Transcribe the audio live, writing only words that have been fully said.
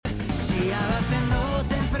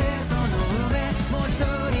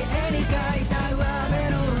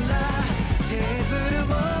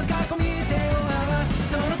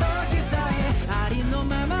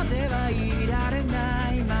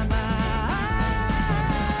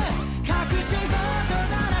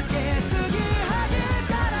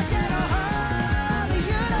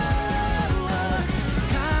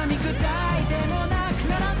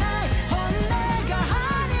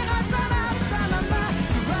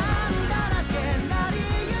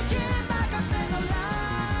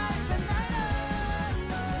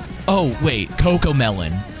Oh wait,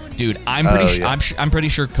 CoComelon, dude. I'm pretty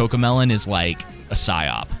sure CoComelon is like a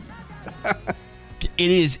psyop.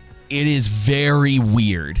 It is very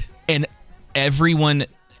weird, and everyone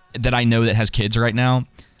that I know that has kids right now,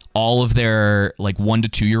 all of their like 1 to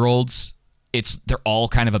 2 year olds, they're all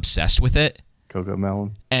kind of obsessed with it.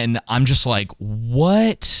 CoComelon, and I'm just like,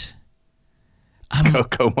 what?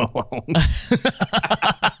 CoComelon.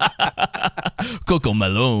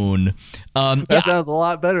 CoComelon. That sounds a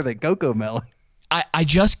lot better than CoComelon. I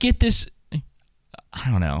just get this.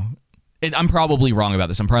 I don't know. I'm probably wrong about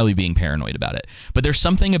this. I'm probably being paranoid about it. But there's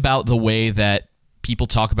something about the way that people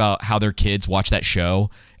talk about how their kids watch that show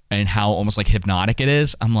and how almost like hypnotic it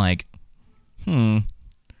is. I'm like,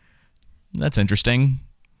 that's interesting.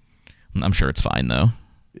 I'm sure it's fine though.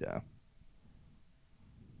 Yeah.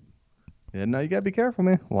 Yeah, no, you gotta be careful,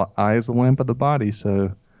 man. Well, eye is the lamp of the body.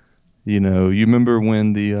 So, you remember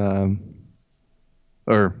when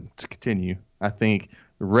or to continue, I think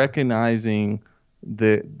recognizing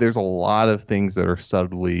that there's a lot of things that are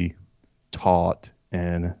subtly taught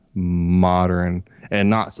in modern, and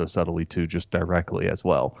not so subtly too, just directly as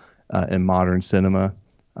well, in modern cinema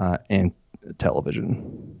and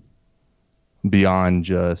television. Beyond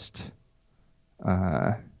just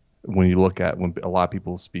when you look at when a lot of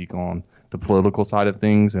people speak on the political side of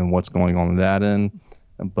things and what's going on in that end,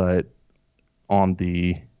 but on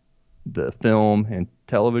the film and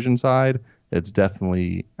television side, it's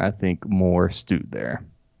definitely, I think, more astute there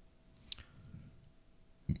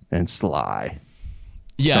and sly.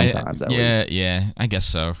 Yeah, sometimes at least. Yeah, I guess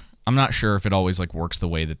so. I'm not sure if it always like works the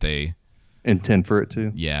way that they intend for it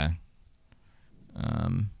to. Yeah.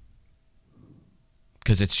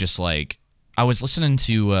 Because it's just like, I was listening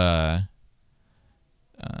to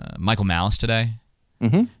Michael Malice today.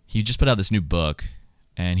 Mm-hmm. He just put out this new book,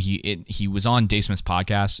 and he was on Dave Smith's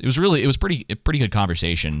podcast. It was a pretty good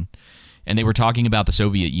conversation, and they were talking about the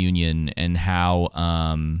Soviet Union and how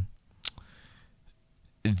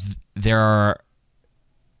there are.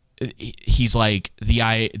 He's like the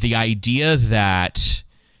idea that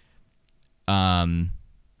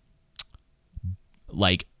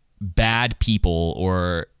like bad people,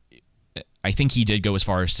 or I think he did go as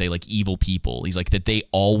far as to say like evil people. He's like that they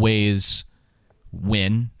always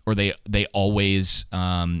win, or they always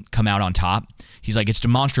come out on top. He's like, it's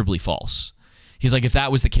demonstrably false. He's like, if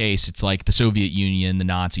that was the case, it's like the Soviet Union, the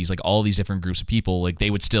Nazis, like all these different groups of people, like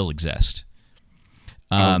they would still exist.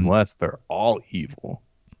 Unless they're all evil.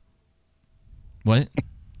 What?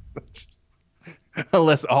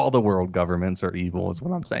 Unless all the world governments are evil is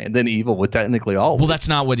what I'm saying. Then evil would technically all. Well, that's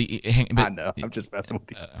not what I know. I'm just messing with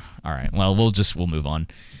you. All right. Well, we'll move on.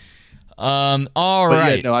 All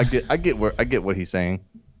right. Yeah, no, I get what he's saying,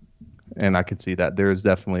 and I can see that there is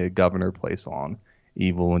definitely a governor place on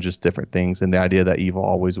evil and just different things, and the idea that evil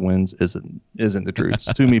always wins isn't the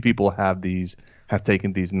truth. Too many people have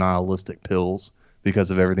taken these nihilistic pills because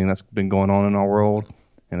of everything that's been going on in our world.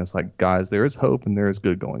 And it's like, guys, there is hope and there is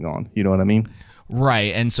good going on. You know what I mean?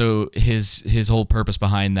 Right. And so his whole purpose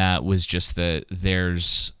behind that was just that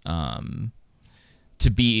there's to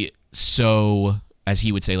be so, as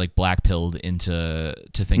he would say, like black-pilled into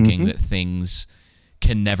thinking that things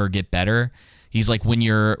can never get better. He's like, when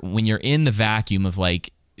you're in the vacuum of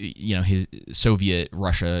like, his Soviet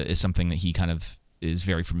Russia is something that he kind of is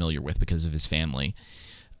very familiar with because of his family.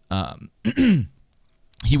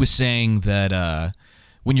 He was saying that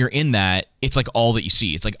when you're in that, it's like all that you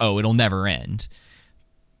see. It's like, oh, it'll never end.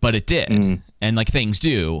 But it did. And like things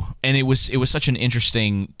do. And it was such an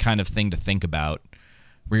interesting kind of thing to think about,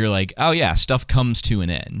 where you're like, oh yeah, stuff comes to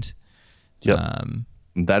an end. Yep.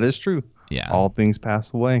 That is true. Yeah. All things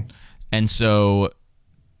pass away. And so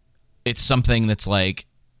it's something that's like,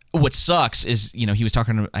 what sucks is,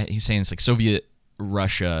 he's saying it's like Soviet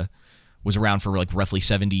Russia was around for like roughly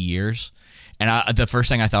 70 years. And the first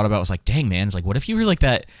thing I thought about was like, dang, man, it's like, what if you were like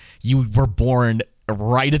that? You were born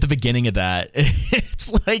right at the beginning of that.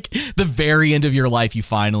 It's like the very end of your life, you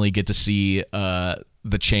finally get to see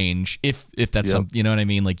the change. If that's something, you know what I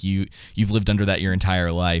mean? Like you've lived under that your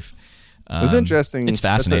entire life. It's interesting. It's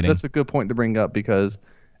fascinating. That's a good point to bring up, because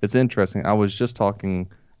It's interesting. I was just talking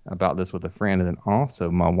about this with a friend and then also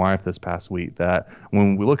my wife this past week, that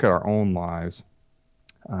when we look at our own lives,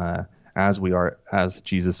 as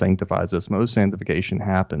Jesus sanctifies us, most sanctification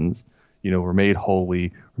happens. We're made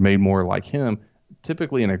holy, we're made more like him,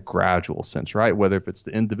 typically in a gradual sense, right? Whether if it's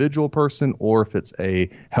the individual person or if it's a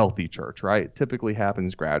healthy church, right? It typically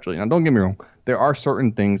happens gradually. Now, don't get me wrong. There are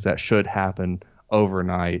certain things that should happen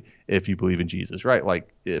overnight if you believe in Jesus, right?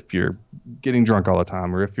 Like if you're getting drunk all the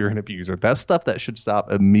time or if you're an abuser, that's stuff that should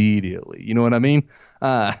stop immediately. You know what I mean?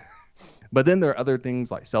 But then there are other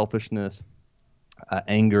things like selfishness,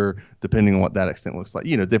 anger, depending on what that extent looks like,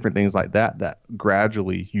 different things like that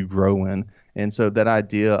gradually you grow in. And so that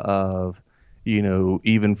idea of,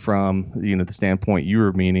 even from, the standpoint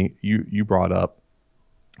you brought up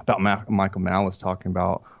about Michael Malice talking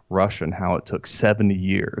about Russia and how it took 70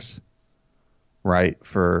 years, right,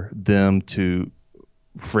 for it to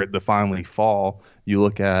finally fall. You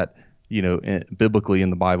look at, biblically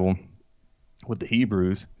in the Bible with the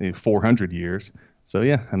Hebrews, 400 years. So,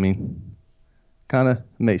 yeah, I mean, kind of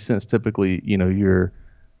makes sense. Typically, you're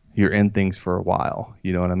in things for a while.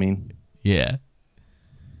 You know what I mean? Yeah.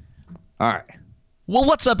 All right. Well,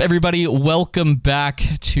 what's up, everybody? Welcome back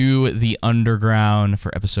to The Underground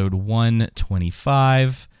for episode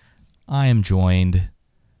 125. I am joined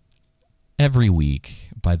every week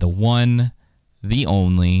by the one, the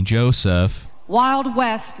only, Joseph. Wild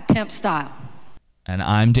West pimp style. And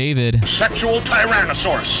I'm David. Sexual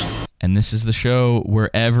Tyrannosaurus. And this is the show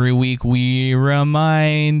where every week we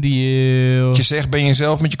remind you. Je zegt, ben je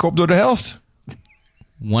zelf met je kop door de helft?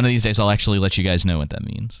 One of these days I'll actually let you guys know what that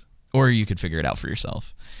means. Or you could figure it out for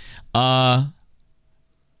yourself. Well,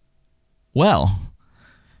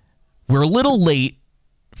 we're a little late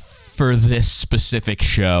for this specific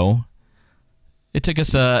show. It took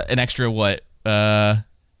us an extra, a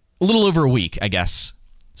little over a week, I guess,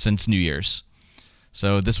 since New Year's.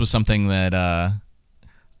 So this was something that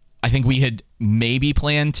I think we had maybe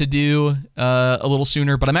planned to do a little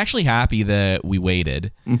sooner, but I'm actually happy that we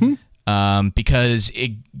waited. Mm-hmm. Because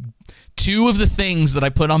two of the things that I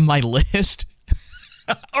put on my list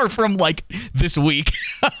are from like this week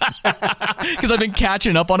because I've been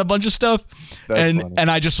catching up on a bunch of stuff.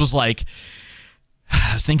 And I just was like,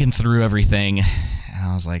 I was thinking through everything and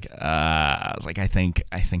I was like, I think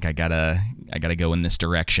I gotta go in this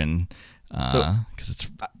direction. Cause it's,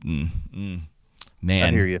 man,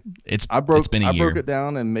 I hear you. I been a year. I broke it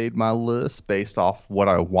down and made my list based off what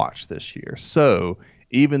I watched this year. So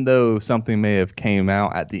even though something may have came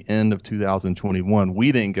out at the end of 2021,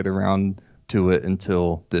 we didn't get around to it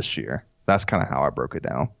until this year. That's kind of how I broke it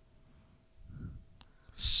down.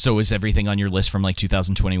 So is everything on your list from like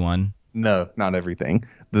 2021? No, not everything.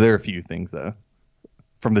 There are a few things though.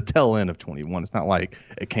 From the tail end of 21. It's not like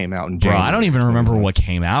it came out in January. Bro, I don't even remember what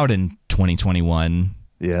came out in 2021.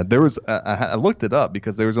 Yeah, there was. I looked it up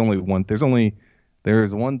because there was one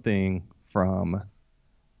thing from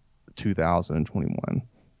 2021.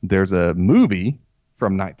 There's a movie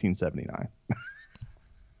from 1979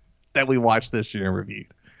 that we watched this year and reviewed,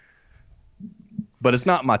 but it's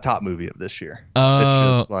not my top movie of this year.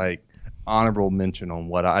 It's just like honorable mention on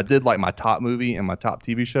what I did, like my top movie and my top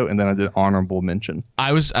TV show, and then I did honorable mention.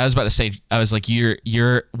 I was about to say, I was like,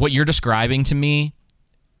 you're what you're describing to me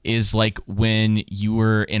is like when you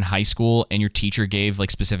were in high school and your teacher gave like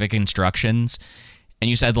specific instructions and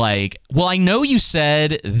you said like, well, I know you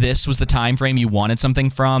said this was the time frame you wanted something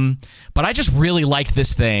from, but I just really liked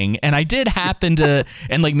this thing and I did happen to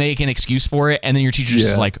and like make an excuse for it, and then your teacher's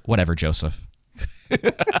just like, whatever, Joseph.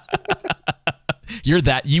 You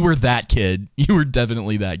were that kid. You were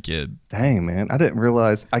definitely that kid. Dang, man. I didn't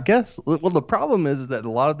realize. I guess, well, the problem is that a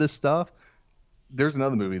lot of this stuff, there's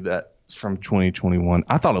another movie that's from 2021.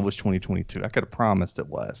 I thought it was 2022. I could have promised it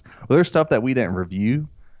was. Well, there's stuff that we didn't review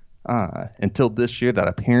until this year that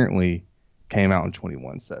apparently came out in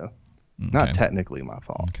 21. So not technically my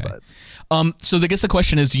fault. Okay. But so I guess the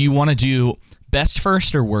question is, do you want to do best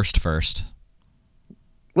first or worst first?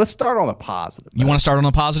 let's start on a positive note. You want to start on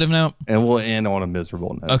a positive note? And we'll end on a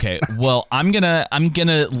miserable note. Okay. Well, I'm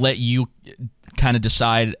gonna let you kind of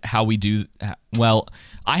decide how we do. Well,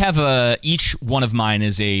 I have each one of mine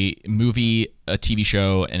is a movie, a TV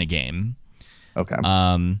show, and a game. Okay.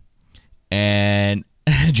 And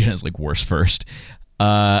Jenna's like worst first.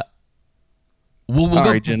 We'll All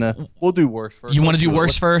go, right, Jenna. We'll do worst first. You want to do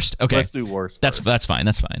worst first? Okay. Let's do worst first. That's fine.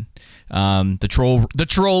 That's fine. The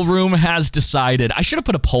troll room has decided. I should have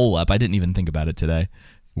put a poll up. I didn't even think about it today.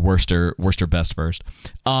 Worst or best first.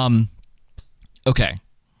 Okay.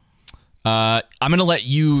 I'm gonna let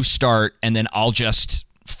you start, and then I'll just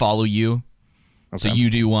follow you. Okay. So you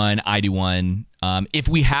do one, I do one. If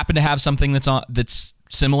we happen to have something that's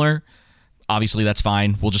similar, obviously that's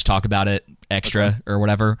fine. We'll just talk about it extra or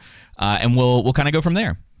whatever, and we'll kind of go from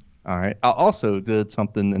there. All right. I also did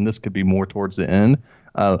something, and this could be more towards the end.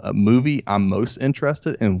 A movie I'm most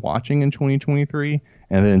interested in watching in 2023,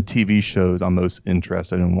 and then TV shows I'm most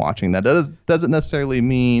interested in watching. That doesn't necessarily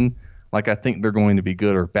mean like I think they're going to be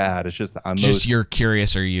good or bad. It's just that I'm just you're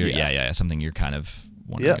curious, or yeah, something you're kind of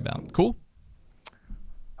wondering about. Cool.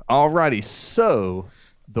 All righty. So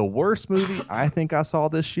the worst movie I think I saw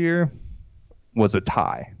this year was a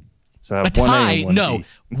tie. So I have a tie? No. B.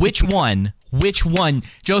 Which one? Which one?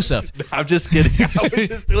 Joseph. I'm just kidding. I was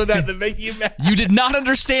just doing that to make you mad. You did not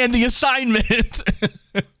understand the assignment.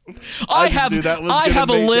 I have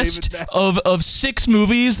a list of 6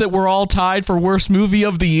 movies that were all tied for worst movie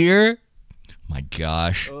of the year. My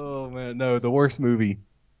gosh. Oh, man. No, the worst movie.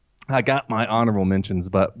 I got my honorable mentions,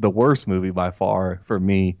 but the worst movie by far for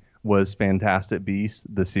me was Fantastic Beasts: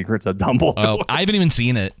 The Secrets of Dumbledore. Oh, I haven't even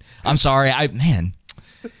seen it. I'm sorry. That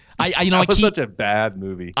was such a bad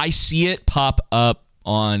movie. I see it pop up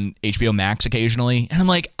on HBO Max occasionally, and I'm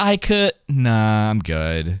like, I'm good.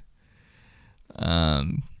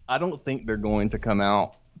 I don't think they're going to come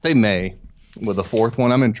out. They may with a 4th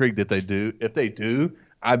one. I'm intrigued if they do. If they do,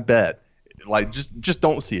 I bet. Like, just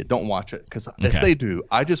don't see it. Don't watch it. Because if they do,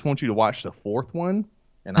 I just want you to watch the 4th one,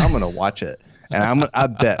 and I'm going to watch it. And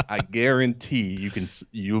I guarantee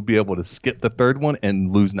you'll be able to skip the 3rd one and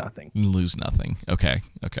lose nothing. Okay.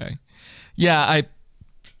 Yeah,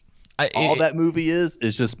 that movie is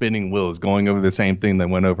just spinning wheels, going over the same thing that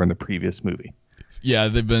went over in the previous movie. Yeah,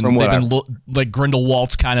 they've been like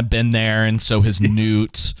Grindelwald's kind of been there, and so has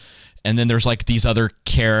Newt, and then there's like these other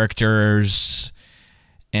characters,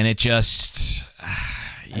 and it just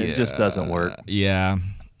doesn't work. Yeah,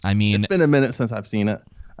 I mean, it's been a minute since I've seen it,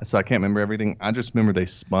 so I can't remember everything. I just remember they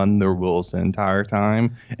spun their wheels the entire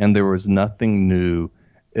time, and there was nothing new.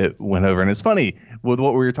 It went over, and it's funny with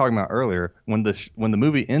what we were talking about earlier. When the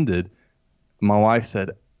movie ended, my wife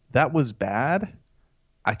said that was bad.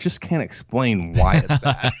 I just can't explain why it's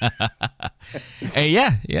bad.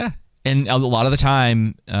 Yeah. And a lot of the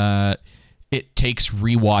time, it takes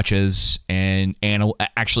rewatches and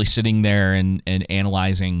actually sitting there and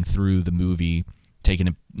analyzing through the movie, taking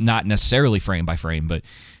it not necessarily frame by frame, but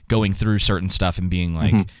going through certain stuff and being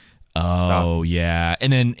like, Stop. Yeah.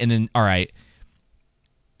 And then, all right.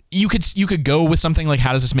 You could go with something like,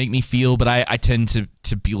 how does this make me feel? But I tend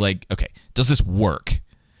to be like, okay, does this work?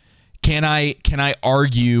 Can I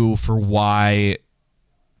argue for why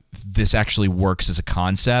this actually works as a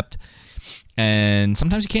concept? And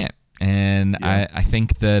sometimes you can't. And I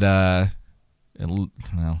think that I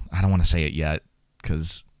don't want to say it yet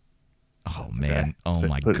because man, oh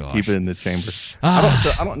my gosh, keep it in the chamber.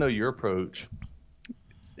 I don't know your approach.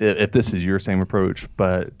 If this is your same approach,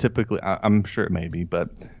 but typically I'm sure it may be, but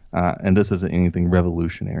and this isn't anything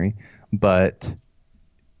revolutionary, but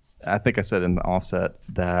I think I said in the offset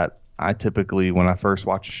that I typically, when I first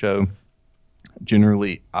watch a show,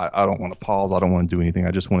 generally I don't want to pause. I don't want to do anything.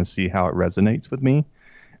 I just want to see how it resonates with me,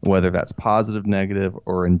 whether that's positive, negative,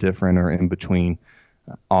 or indifferent, or in between,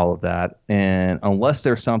 all of that. And unless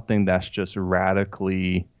there's something that's just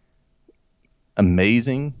radically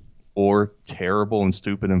amazing or terrible and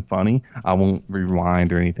stupid and funny, I won't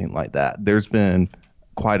rewind or anything like that. There's been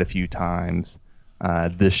quite a few times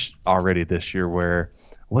this year where,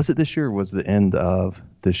 was it this year or was the end of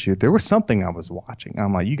this year? There was something I was watching.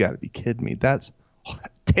 I'm like, you got to be kidding me. That's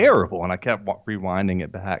terrible. And I kept rewinding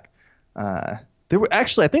it back. There were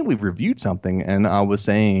actually, I think we've reviewed something, and I was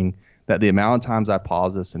saying that the amount of times I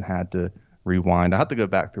paused this and had to rewind, I have to go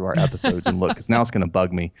back through our episodes and look, because now it's going to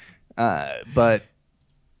bug me. But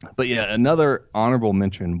yeah, another honorable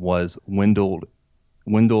mention was Wendell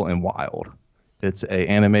and Wild. It's a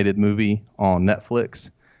animated movie on Netflix,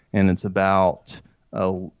 and it's about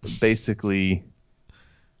basically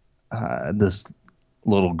this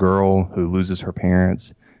little girl who loses her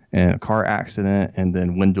parents in a car accident, and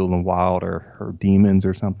then Wendell and Wild are her demons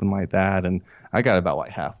or something like that. And I got about like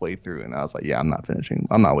halfway through, and I was like, yeah, I'm not finishing.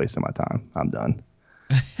 I'm not wasting my time. I'm done.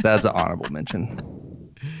 That's an honorable mention.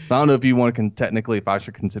 I don't know if you want to technically, if I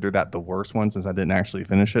should consider that the worst one, since I didn't actually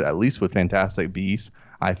finish it. At least with Fantastic Beasts,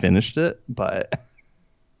 I finished it. But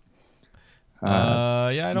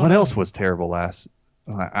I don't what know. else was terrible last?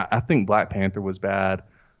 I think Black Panther was bad.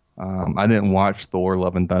 I didn't watch Thor: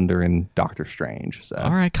 Love and Thunder and Doctor Strange. So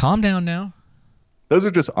all right, calm down now. Those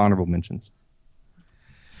are just honorable mentions.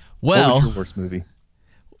 Well, what was your worst movie?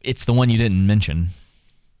 It's the one you didn't mention.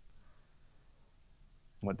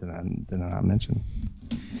 What did I not mention?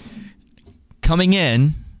 Coming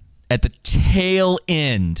in at the tail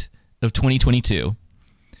end of 2022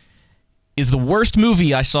 is the worst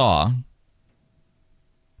movie I saw,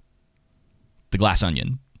 The Glass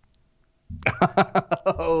Onion.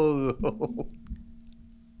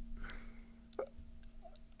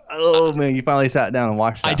 Oh man, you finally sat down and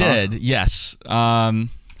watched that. I did, yes.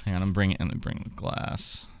 Hang on, I'm bringing the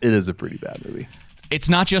glass. It is a pretty bad movie. It's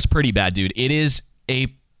not just pretty bad, dude. It is a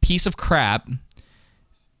piece of crap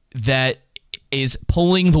that is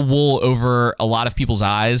pulling the wool over a lot of people's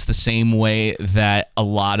eyes the same way that a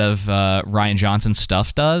lot of Rian Johnson's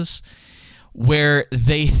stuff does, where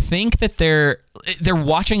they think that they're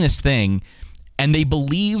watching this thing and they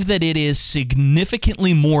believe that it is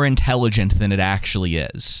significantly more intelligent than it actually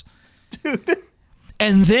is. Dude.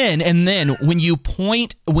 And then when you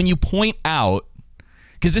point out,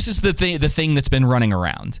 because this is the thing that's been running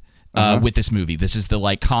around with this movie. This is the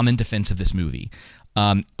like common defense of this movie.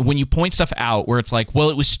 When you point stuff out where it's like, well,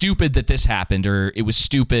 it was stupid that this happened, or it was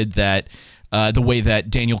stupid that the way that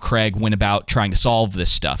Daniel Craig went about trying to solve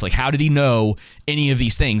this stuff. Like, how did he know any of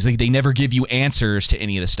these things? Like, they never give you answers to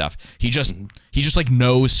any of this stuff. He just like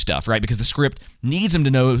knows stuff, right? Because the script needs him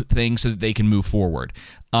to know things so that they can move forward.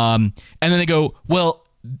 And then they go, well,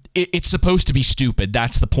 it's supposed to be stupid.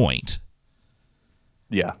 That's the point.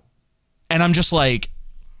 Yeah. And I'm just like,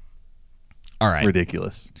 all right.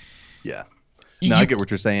 Ridiculous. Yeah. No, I get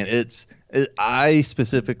what you're saying. I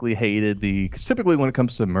specifically hated because typically when it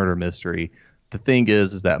comes to murder mystery, the thing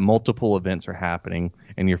is that multiple events are happening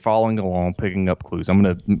and you're following along, picking up clues. I'm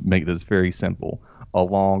going to make this very simple.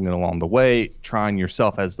 Along the way, trying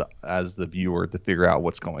yourself as the viewer to figure out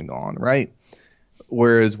what's going on, right?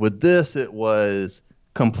 Whereas with this, it was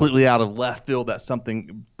completely out of left field that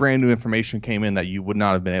something brand new information came in that you would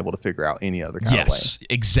not have been able to figure out any other kind of way. Yes,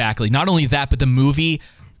 exactly. Not only that, but the movie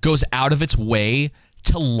goes out of its way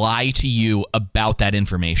to lie to you about that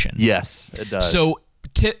information. Yes, it does. So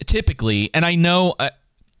typically, and I know,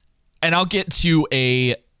 and I'll get to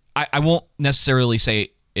I won't necessarily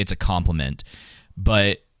say it's a compliment,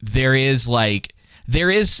 but there is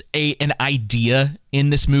an idea in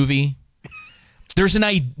this movie. There's an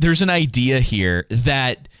idea here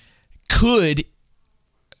that could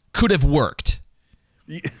have worked.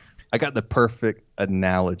 I got the perfect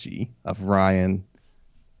analogy of Rian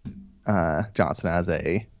Johnson as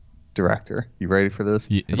a director. You ready for this?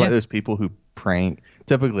 It's like those people who prank.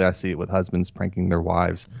 Typically, I see it with husbands pranking their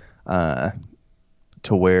wives, to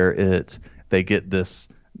where they get this.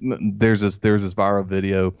 There's this viral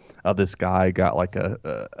video of this guy got like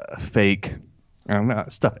a fake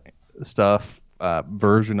stuff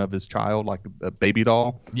version of his child, like a baby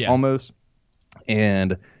doll, almost.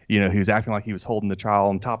 And he was acting like he was holding the child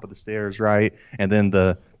on top of the stairs, right? And then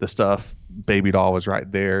the stuffed baby doll was right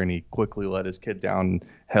there, and he quickly let his kid down and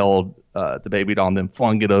held the baby doll and then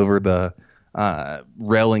flung it over the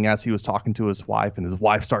railing as he was talking to his wife, and his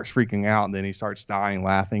wife starts freaking out, and then he starts dying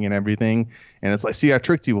laughing and everything. And it's like, see, I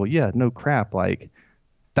tricked you. Well, yeah, no crap. Like,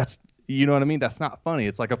 that's, you know what I mean? That's not funny.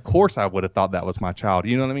 It's like, of course I would have thought that was my child.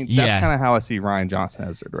 You know what I mean? Yeah. That's kind of how I see Rian Johnson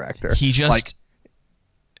as a director. He just, like,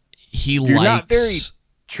 you're not very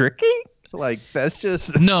tricky. Like, that's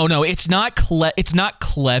just no. It's not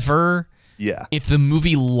clever. Yeah. If the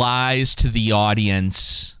movie lies to the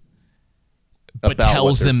audience, but about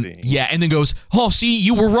tells them, seeing. and then goes, "Oh, see,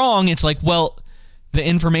 you were wrong." It's like, well, the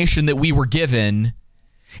information that we were given,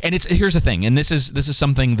 and here's the thing, and this is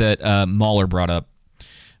something that Mahler brought up.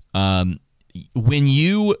 When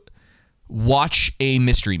you watch a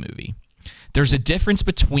mystery movie, there's a difference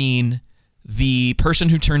between the person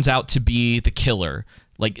who turns out to be the killer,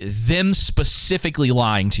 like them specifically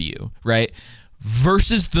lying to you, right?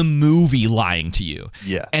 Versus the movie lying to you.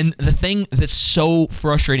 Yes. And the thing that's so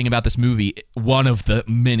frustrating about this movie, one of the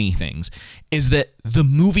many things, is that the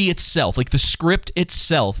movie itself, like the script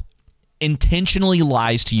itself, intentionally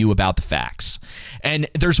lies to you about the facts. And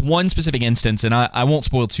there's one specific instance, and I won't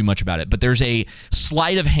spoil too much about it, but there's a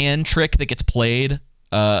sleight of hand trick that gets played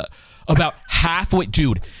about halfway.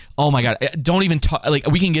 Dude, oh my God. Don't even talk. Like,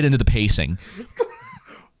 we can get into the pacing.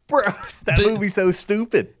 Bro, that movie's so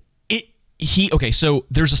stupid. So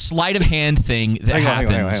there's a sleight of hand thing that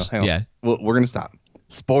happens. Hang on. Yeah. Well, we're going to stop.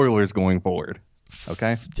 Spoilers going forward.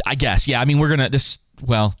 Okay? I guess. Yeah. I mean, we're going to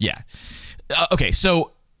yeah. Okay.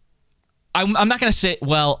 So I'm not going to say,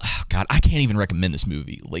 well, oh God, I can't even recommend this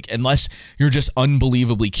movie. Like, unless you're just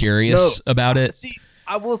unbelievably curious about it. See,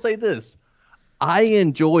 I will say this. I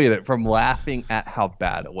enjoyed it from laughing at how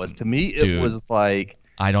bad it was. To me, it was like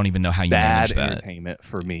I don't even know how you manage bad that. Entertainment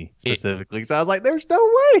for me specifically. Because I was like, there's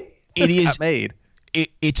no way this got made.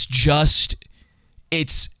 It's just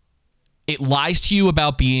it lies to you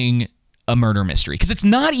about being a murder mystery, because it's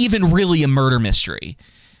not even really a murder mystery.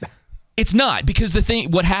 It's not, because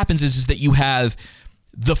what happens is that you have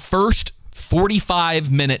the first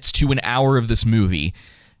 45 minutes to an hour of this movie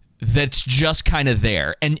that's just kind of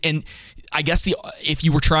there. And I guess if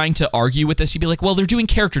you were trying to argue with this, you'd be like, well, they're doing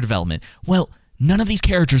character development. Well, none of these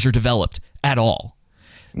characters are developed at all.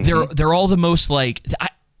 Mm-hmm. They're all the most like,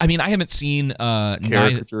 I mean, I haven't seen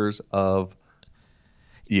caricatures of,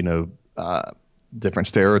 different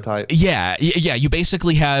stereotypes. Yeah. You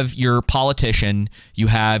basically have your politician, you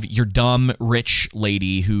have your dumb rich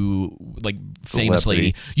lady who, like, famous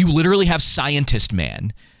lady. You literally have scientist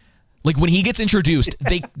man. Like, when he gets introduced,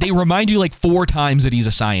 they remind you like 4 times that he's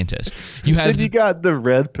a scientist. Then you got the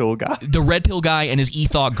red pill guy. The red pill guy and his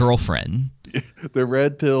ethought girlfriend. The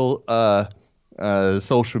red pill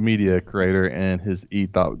social media creator and his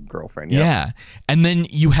ethought girlfriend. Yep. Yeah. And then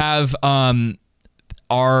you have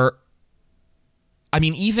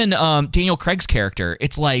even Daniel Craig's character.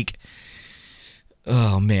 It's like,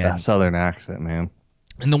 oh man, that southern accent, man.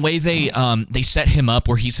 And the way they set him up,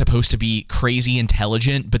 where he's supposed to be crazy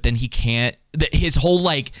intelligent, but then he can't. His whole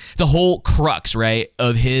the whole crux, right,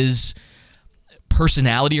 of his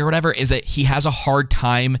personality or whatever is that he has a hard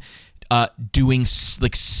time doing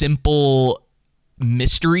like simple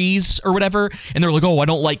mysteries or whatever. And they're like, oh, I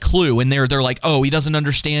don't like Clue, and they're like, oh, he doesn't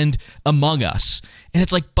understand Among Us, and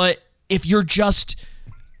it's like, but if you're just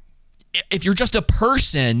a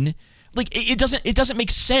person. Like, it doesn't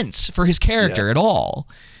make sense for his character at all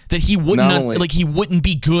that he wouldn't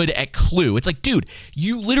be good at Clue. It's like, dude,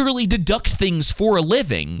 you literally deduct things for a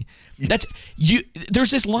living. That's you.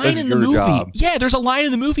 There's this line in the movie. Job. Yeah, there's a line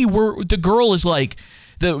in the movie where the girl is like,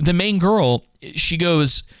 the main girl. She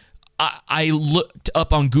goes, I looked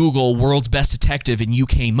up on Google world's best detective and you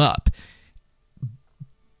came up,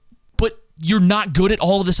 but you're not good at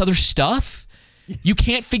all of this other stuff. You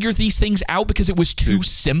can't figure these things out because it was too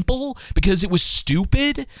simple, because it was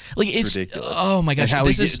stupid. Like, it's ridiculous. Oh my gosh, and how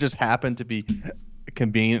it just happened to be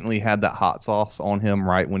conveniently had that hot sauce on him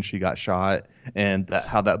right when she got shot, and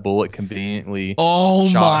how that bullet conveniently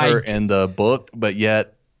shot her in the book. But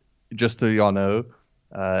yet, just so y'all know,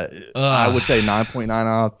 I would say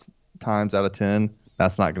 9.9 times out of 10,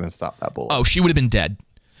 that's not going to stop that bullet. Oh, she would have been dead.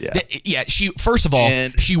 Yeah. She, first of all,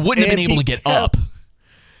 she wouldn't have been able to get up.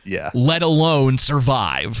 Yeah. Let alone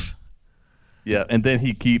survive. Yeah, and then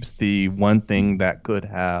he keeps the one thing that could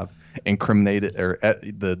have incriminated, or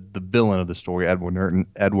the villain of the story,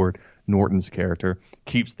 Edward Norton's character,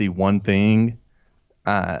 keeps the one thing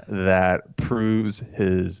that proves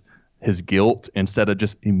his guilt instead of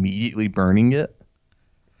just immediately burning it.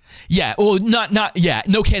 Yeah, well, not yeah,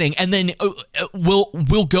 no kidding. And then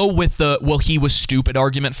we'll go with the he was stupid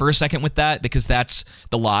argument for a second with that, because that's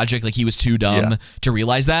the logic. Like, he was too dumb to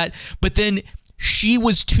realize that. But then she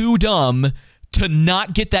was too dumb to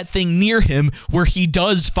not get that thing near him, where he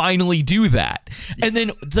does finally do that. And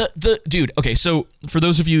then the dude. Okay, so for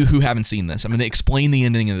those of you who haven't seen this, I'm going to explain the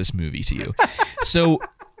ending of this movie to you. So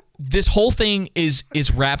this whole thing is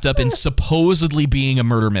wrapped up in supposedly being a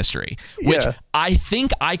murder mystery, which I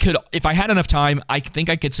think I could, if I had enough time, I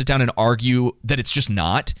think I could sit down and argue that it's just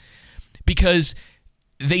not, because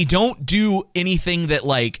they don't do anything that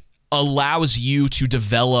like allows you to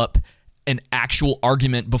develop an actual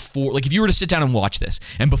argument before. Like, if you were to sit down and watch this,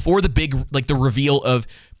 and before the big, like, the reveal of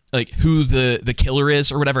like who the killer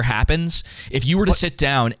is or whatever happens, if you were to sit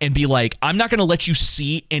down and be like, I'm not going to let you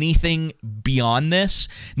see anything beyond this.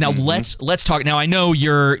 Now let's talk. Now I know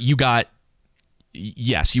yes,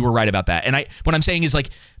 you were right about that. And what I'm saying is, like,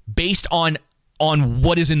 based on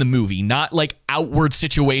what is in the movie, not like outward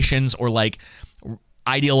situations or like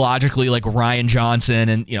ideologically like Rian Johnson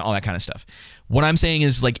and, you know, all that kind of stuff. What I'm saying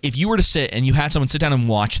is, like, if you were to sit and you had someone sit down and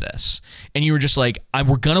watch this, and you were just like,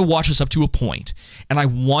 we're going to watch this up to a point, and I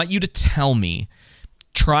want you to tell me,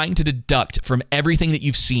 trying to deduct from everything that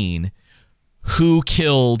you've seen, who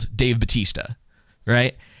killed Dave Bautista,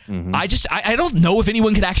 right? Mm-hmm. I don't know if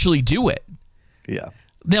anyone could actually do it. Yeah.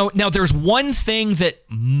 Now there's one thing that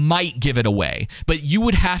might give it away, but you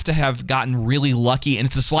would have to have gotten really lucky, and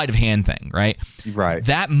it's the sleight of hand thing, right? Right.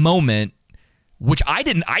 That moment, which I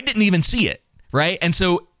didn't even see it. Right. And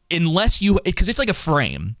so unless because it's like a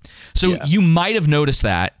frame. So you might have noticed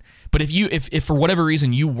that. But if for whatever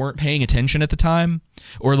reason you weren't paying attention at the time,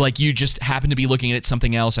 or like you just happened to be looking at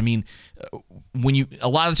something else, I mean, a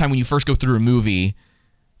lot of the time when you first go through a movie,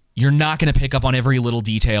 you're not going to pick up on every little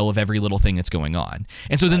detail of every little thing that's going on.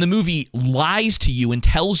 And so then the movie lies to you and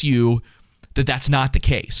tells you that that's not the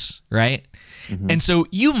case. Right. Mm-hmm. And so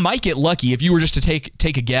you might get lucky if you were just to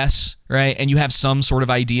take a guess. Right. And you have some sort of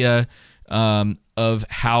idea of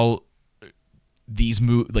how these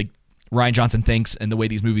like Rian Johnson thinks and the way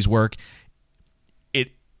these movies work.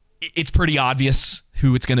 it's pretty obvious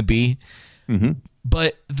who it's going to be. Mm-hmm.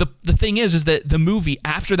 But the thing is that the movie,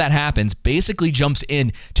 after that happens, basically jumps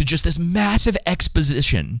in to just this massive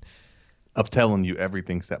exposition of telling you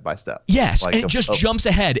everything step by step. Yes, and it just jumps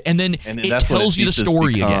ahead, and then it tells you the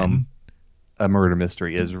story again. A murder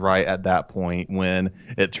mystery is right at that point when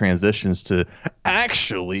it transitions to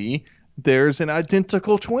actually there's an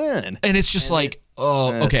identical twin, and it's just okay.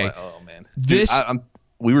 Like, oh man, this. Dude,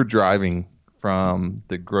 we were driving from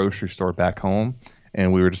the grocery store back home,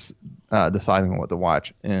 and we were just deciding on what to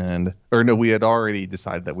watch, we had already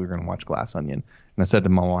decided that we were going to watch Glass Onion, and I said to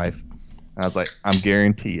my wife, I was like, I'm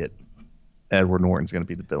guarantee it. Edward Norton's going to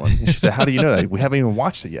be the villain. And she said, how do you know that? We haven't even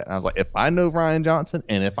watched it yet. And I was like, if I know Rian Johnson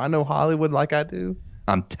and if I know Hollywood like I do,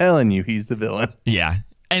 I'm telling you he's the villain. Yeah.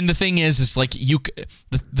 And the thing is like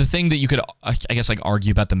the thing that you could, I guess, like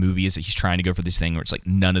argue about the movie is that he's trying to go for this thing where it's like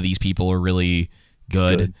none of these people are really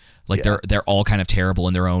good. Like they're all kind of terrible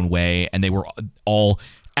in their own way. And they were all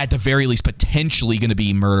at the very least potentially going to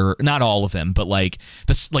be murder. Not all of them, but like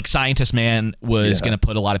this like Scientist Man was going to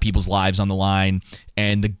put a lot of people's lives on the line.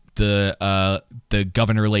 And the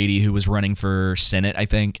governor lady who was running for Senate, I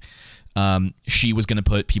think, she was going to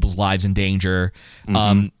put people's lives in danger.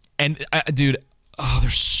 Dude,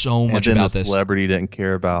 there's so much about this. The celebrity didn't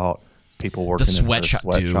care about people working in the sweatshop,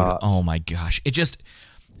 dude. Oh my gosh, it just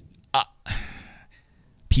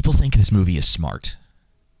people think this movie is smart.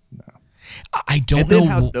 No, I don't know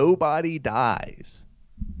how nobody dies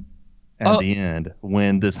at the end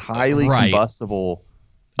when this highly combustible.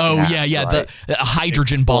 Oh, gas, yeah. Right? The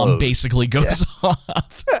hydrogen bomb basically goes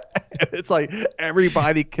off. It's like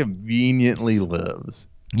everybody conveniently lives.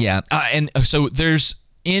 Yeah. And so there's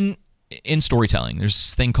in storytelling, there's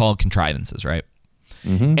this thing called contrivances, right?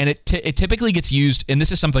 Mm-hmm. And it typically gets used, and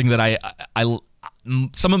this is something that I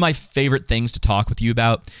some of my favorite things to talk with you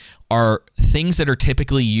about are things that are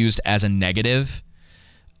typically used as a negative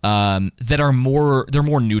that are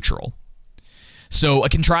more neutral. So a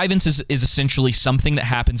contrivance is essentially something that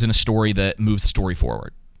happens in a story that moves the story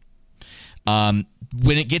forward.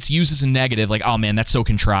 When it gets used as a negative, like, oh man, that's so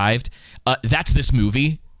contrived, that's this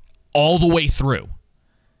movie all the way through.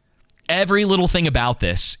 Every little thing about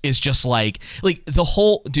this is just like the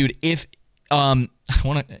whole dude. If Daniel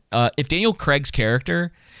Craig's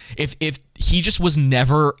character, if he just was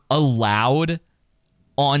never allowed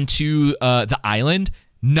onto the island,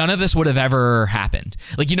 none of this would have ever happened.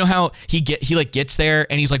 Like, you know how he gets there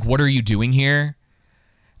and he's like, what are you doing here?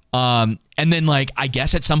 And then like, I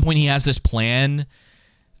guess at some point he has this plan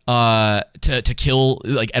to kill,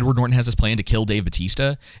 like Edward Norton has this plan to kill Dave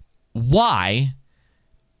Bautista. Why,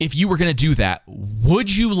 if you were going to do that,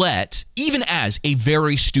 would you let, even as a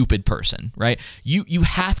very stupid person, right? You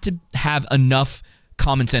have to have enough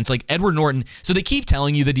common sense. Like Edward Norton, so they keep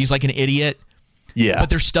telling you that he's like an idiot. Yeah. But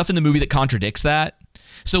there's stuff in the movie that contradicts that.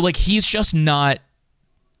 So, like, he's just not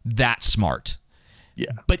that smart.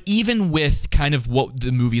 Yeah. But even with kind of what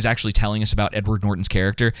the movie is actually telling us about Edward Norton's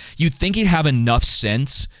character, you'd think he'd have enough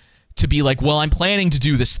sense to be like, well, I'm planning to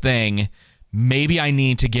do this thing. Maybe I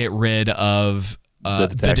need to get rid of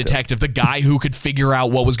the detective, the guy who could figure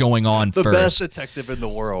out what was going on the first. The best detective in the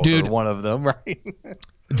world, dude, or one of them, right?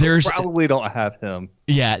 There's probably don't have him.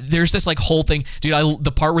 Yeah, there's this like whole thing, dude.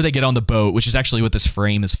 The part where they get on the boat, which is actually what this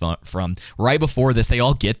frame is from. Right before this, they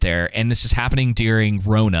all get there, and this is happening during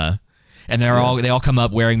Rona, and they all come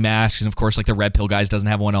up wearing masks, and of course, like the red pill guys doesn't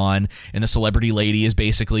have one on, and the celebrity lady is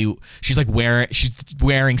basically she's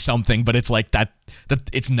wearing something, but it's like that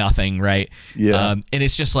it's nothing, right? Yeah, and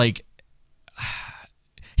it's just like.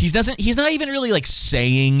 He's not even really like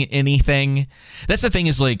saying anything. That's the thing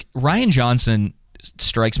is like Rian Johnson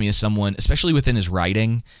strikes me as someone, especially within his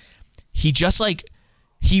writing, he just like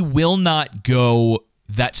he will not go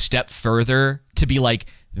that step further to be like,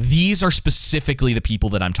 these are specifically the people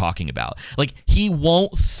that I'm talking about. Like he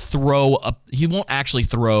won't actually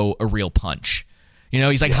throw a real punch. You know,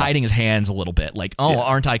 he's like hiding his hands a little bit, like,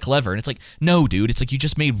 aren't I clever? And it's like, no, dude, it's like you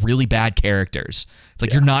just made really bad characters. It's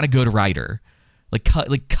like you're not a good writer. Like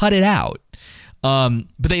cut it out. But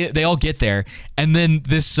they all get there, and then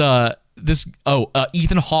Ethan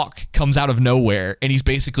Hawke comes out of nowhere, and he's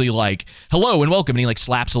basically like, hello and welcome, and he like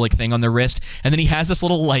slaps a like thing on their wrist, and then he has this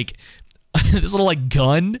little like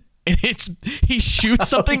gun, and he shoots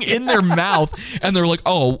something in their mouth, and they're like,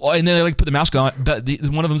 oh, and then they like put the mask on, but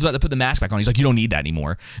one of them's about to put the mask back on. He's like, you don't need that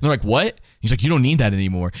anymore. And they're like, what? He's like, you don't need that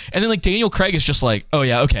anymore. And then like Daniel Craig is just like, oh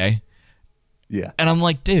yeah, okay. Yeah. And I'm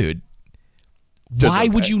like, dude. Why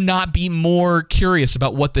would you not be more curious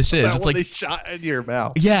about what this is? It's like they shot in your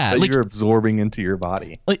mouth. Yeah, that you're absorbing into your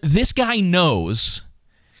body. Like this guy knows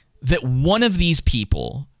that one of these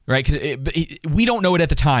people, right? 'Cause we don't know it at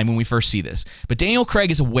the time when we first see this, but Daniel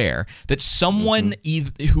Craig is aware that someone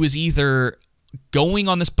who is either going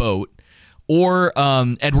on this boat or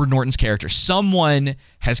Edward Norton's character, someone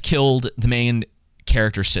has killed the main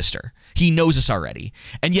character's sister. He knows this already,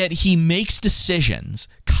 and yet he makes decisions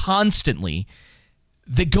constantly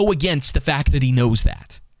that go against the fact that he knows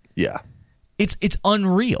that. Yeah. It's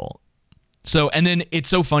unreal. So, and then it's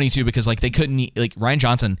so funny too, because like Rian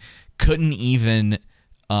Johnson couldn't even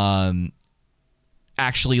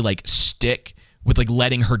actually like stick with like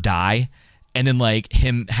letting her die, and then like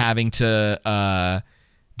him having to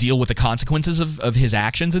deal with the consequences of his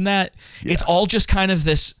actions in that. Yeah. It's all just kind of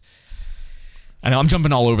this. I know I'm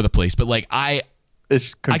jumping all over the place, but like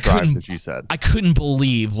it's contrived, as you said. I couldn't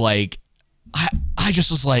believe like I just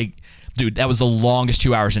was like, dude, that was the longest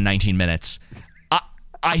 2 hours and 19 minutes.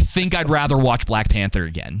 I think I'd rather watch Black Panther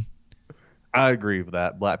again. I agree with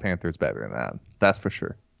that. Black Panther is better than that. That's for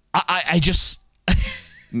sure. I just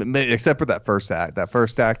except for that first act. That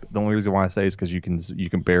first act, the only reason why I say is because you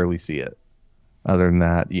can barely see it. Other than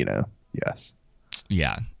that, yes.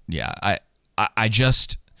 Yeah. I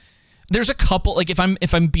just there's a couple like if I'm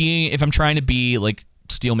trying to be like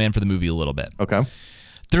steel man for the movie a little bit. Okay.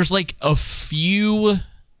 There's like a few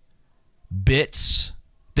bits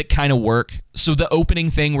that kind of work. So the opening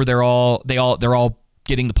thing where they're all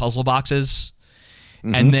getting the puzzle boxes,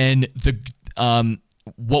 and then the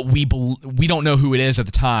what we don't know who it is at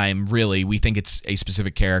the time. Really, we think it's a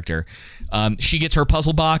specific character. She gets her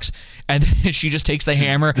puzzle box, and then she just takes the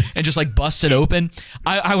hammer and just like busts it open.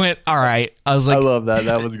 I went, all right. I was like, I love that.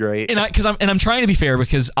 That was great. And I'm trying to be fair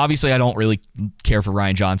because obviously I don't really care for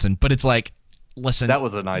Rian Johnson, but it's like, listen, that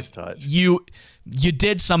was a nice touch. You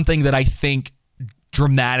did something that I think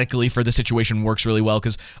dramatically for the situation works really well,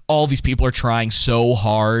 because all these people are trying so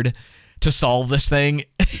hard to solve this thing,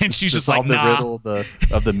 and she's just like, nah. The riddle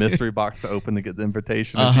of the mystery box to open to get the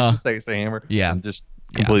invitation, and she just takes the hammer and just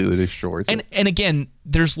completely destroys it. And again,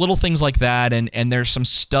 there's little things like that, and there's some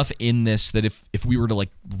stuff in this that if we were to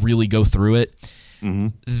like really go through it,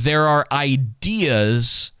 there are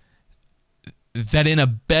ideas that in a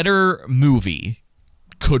better movie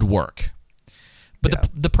could work. But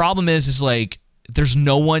the problem is like there's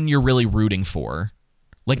no one you're really rooting for.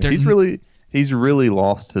 Like he's really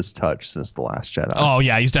lost his touch since The Last Jedi. Oh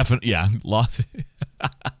yeah, he's definitely lost.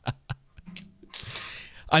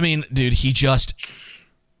 I mean, dude, he just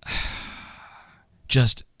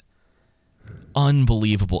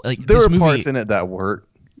unbelievable. Like there are parts in it that work,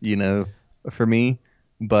 for me,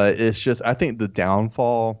 but it's just I think the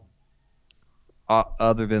downfall,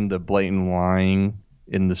 other than the blatant lying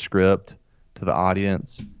in the script to the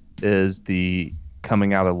audience, is the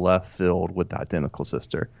coming out of left field with the identical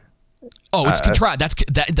sister. Oh, it's contrived. That's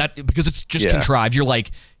that because it's just contrived. You're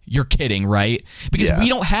like, you're kidding, right? Because we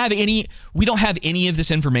don't have any of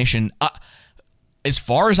this information. As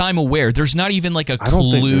far as I'm aware, there's not even like a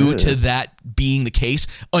clue to that being the case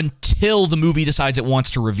until the movie decides it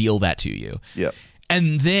wants to reveal that to you. Yep.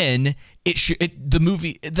 And then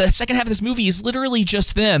the second half of this movie is literally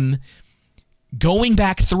just them going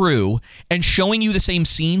back through and showing you the same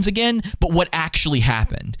scenes again, but what actually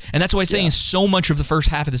happened. And that's why I'm saying so much of the first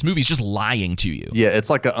half of this movie is just lying to you. Yeah, it's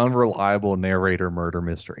like an unreliable narrator murder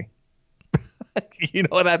mystery. You know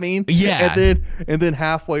what I mean? Yeah. And then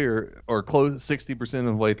halfway or close 60% of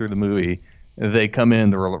the way through the movie, they come in,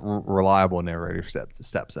 the reliable narrator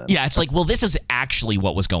steps in. Yeah, it's like, well, this is actually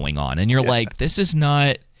what was going on. And you're like, this is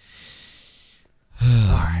not...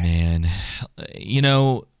 Oh, man.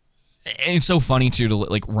 And it's so funny too to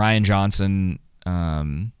like Rian Johnson.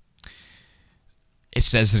 It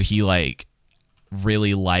says that he like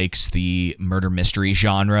really likes the murder mystery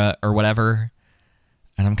genre or whatever,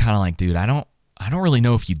 and I'm kind of like, dude, I don't really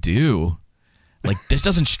know if you do. Like, this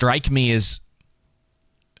doesn't strike me as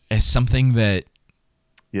something that.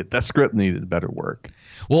 Yeah, that script needed better work.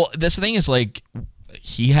 Well, this thing is like,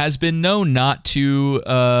 he has been known not to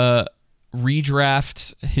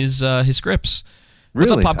redraft his scripts. Really?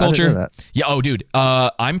 What's up, Pop Culture? I didn't know that. Yeah. Oh, dude.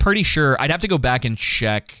 I'm pretty sure. I'd have to go back and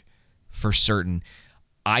check for certain.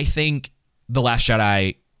 I think The Last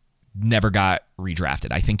Jedi never got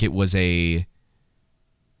redrafted. I think it was and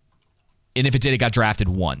if it did, it got drafted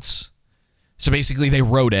once. So basically, they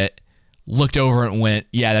wrote it, looked over it, and went,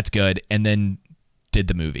 "Yeah, that's good," and then did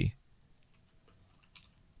the movie.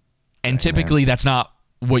 And typically, that's not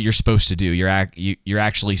what you're supposed to do. You're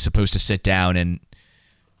actually supposed to sit down and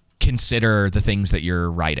consider the things that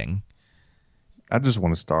you're writing. I just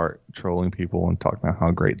want to start trolling people and talking about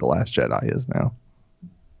how great The Last Jedi is now.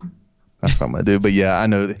 That's what I'm going to do. But yeah, I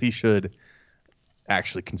know that he should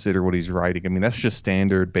actually consider what he's writing. I mean, that's just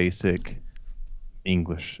standard, basic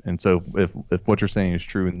English. And so if what you're saying is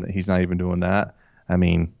true and that he's not even doing that, I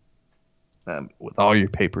mean, with all your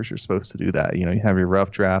papers, you're supposed to do that. You have your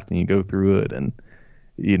rough draft and you go through it and,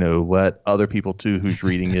 let other people too who's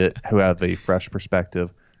reading it, who have a fresh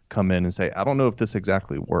perspective, come in and say, I don't know if this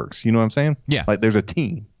exactly works. You know what I'm saying? Yeah. Like there's a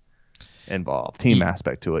team involved, team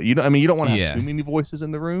aspect to it. You don't want to have too many voices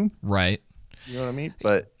in the room. Right. You know what I mean?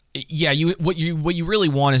 But yeah, what you really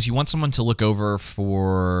want is you want someone to look over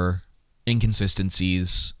for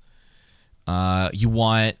inconsistencies. You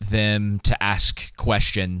want them to ask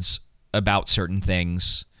questions about certain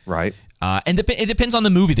things. Right. And it depends on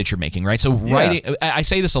the movie that you're making, right? So writing, I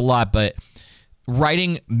say this a lot, but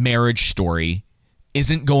writing Marriage Story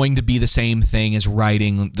isn't going to be the same thing as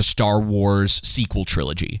writing the Star Wars sequel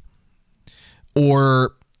trilogy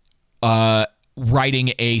or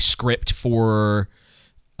writing a script for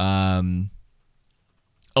a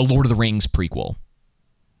Lord of the Rings prequel.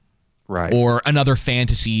 Right. Or another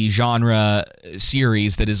fantasy genre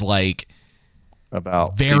series that is like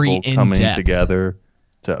about very people coming in-depth together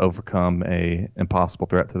to overcome a impossible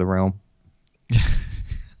threat to the realm.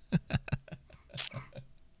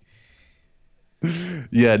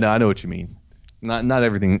 Yeah, no, I know what you mean. Not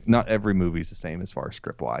every movie is the same as far as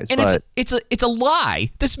script wise. And but it's a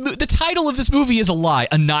lie. The title of this movie is a lie.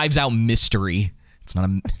 A Knives Out mystery. It's not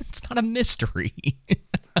a mystery.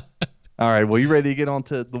 all right, well, you ready to get on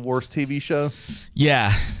to the worst TV show?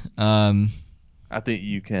 Yeah. I think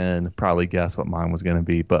you can probably guess what mine was going to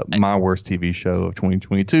be, but my worst TV show of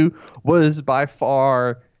 2022 was by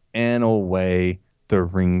far and away The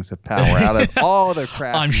Rings of Power. Out of all the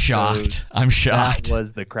crappy I'm shocked. I'm shocked. That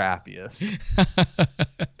was the crappiest.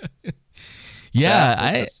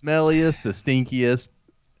 Yeah, the smelliest, the stinkiest,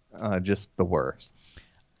 just the worst.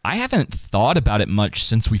 I haven't thought about it much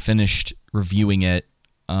since we finished reviewing it.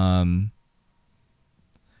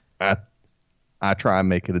 I try and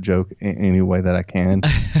make it a joke any way that I can.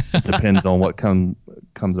 It depends on what comes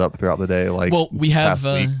up throughout the day. Like, well, we have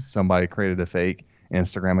last week, somebody created a fake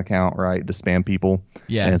Instagram account, right, to spam people.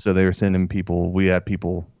 Yeah. And so they were sending people. We had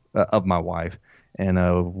people of my wife,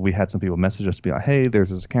 and we had some people message us to be like, "Hey, there's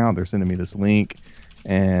this account. They're sending me this link."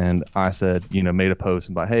 And I said, made a post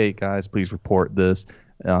and like, "Hey guys, please report this.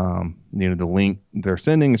 The link they're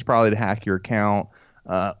sending is probably to hack your account,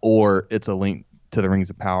 or it's a link to the Rings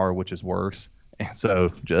of Power, which is worse." And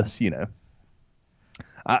so just,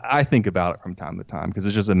 I think about it from time to time because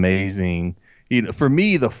it's just amazing. For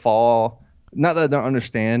me, the fall, not that I don't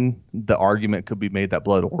understand the argument could be made that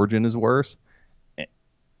Blood Origin is worse,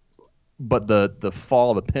 but the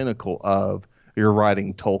fall, the pinnacle of you're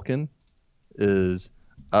writing Tolkien is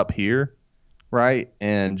up here, right?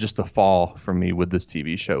 And just the fall for me with this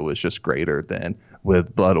TV show was just greater than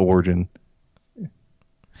with Blood Origin.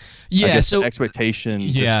 Yeah, so the expectation,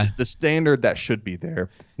 the standard that should be there,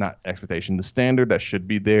 not expectation, the standard that should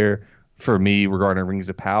be there for me regarding Rings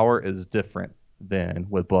of Power is different than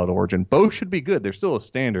with Blood Origin. Both should be good. There's still a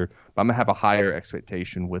standard, but I'm gonna have a higher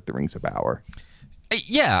expectation with the Rings of Power.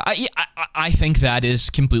 Yeah, I think that is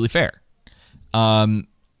completely fair. The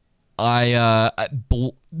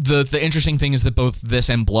interesting thing is that both this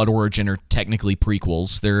and Blood Origin are technically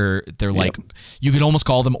prequels. They're like, you could almost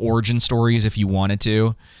call them origin stories if you wanted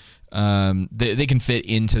to. They can fit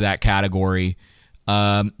into that category.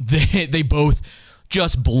 They both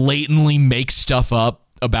just blatantly make stuff up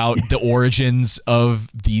about the origins of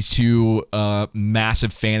these two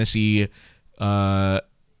massive fantasy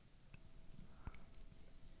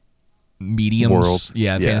mediums. Worlds.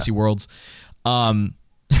 Yeah, fantasy worlds. And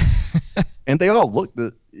they all look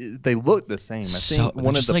the same. I think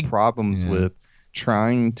one of the problems with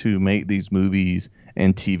trying to make these movies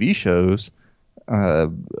and TV shows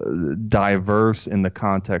diverse in the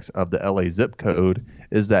context of the LA zip code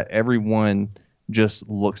is that everyone just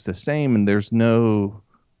looks the same, and there's no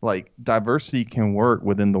diversity can work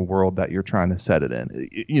within the world that you're trying to set it in.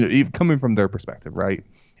 Even coming from their perspective, right?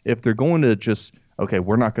 If they're going to just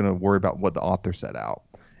we're not going to worry about what the author set out.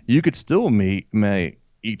 You could still make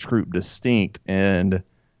each group distinct, and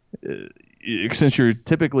since you're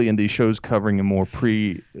typically in these shows covering a more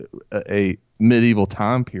a medieval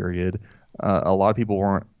time period, a lot of people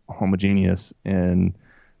weren't homogeneous, and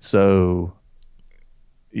so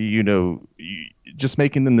just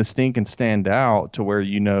making them distinct and stand out to where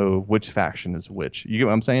which faction is which. You get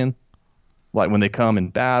what I'm saying? Like when they come in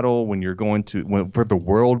battle, when you're going to for the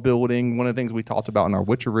world building. One of the things we talked about in our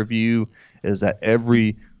Witcher review is that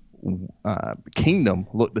every kingdom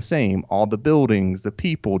looked the same. All the buildings, the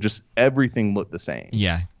people, just everything looked the same.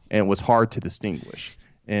 Yeah, and it was hard to distinguish.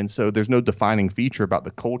 And so there's no defining feature about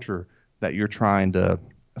the culture that you're trying to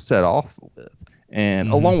set off with.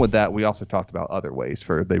 And along with that, we also talked about other ways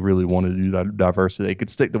for they really wanted to do diversity. They could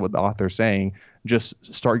stick to what the author's saying,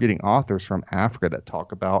 just start getting authors from Africa that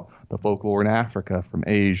talk about the folklore in Africa, from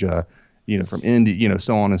Asia, from India,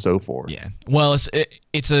 so on and so forth. Yeah. Well,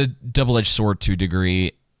 it's a double-edged sword to a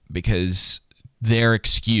degree, because their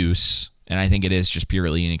excuse, and I think it is just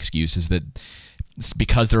purely an excuse, is that it's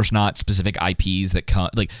because there's not specific IPs that come,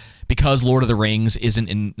 like, because Lord of the Rings isn't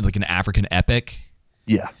in like an African epic.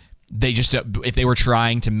 Yeah. They just, if they were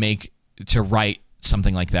trying to write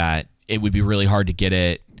something like that, it would be really hard to get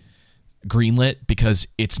it greenlit, because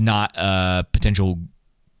it's not a potential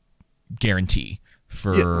guarantee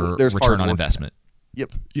for there's return on investment.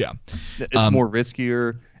 Yep. Yeah. It's more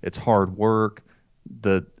riskier. It's hard work.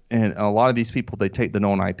 And a lot of these people, they take the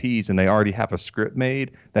known IPs and they already have a script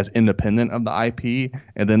made that's independent of the IP,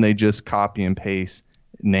 and then they just copy and paste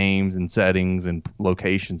names and settings and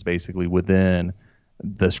locations basically within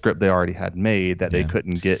the script they already had made that they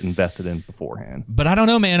couldn't get invested in beforehand. But I don't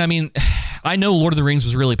know, man. I mean, I know Lord of the Rings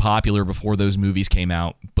was really popular before those movies came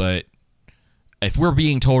out, but if we're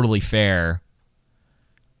being totally fair,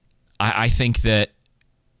 I think that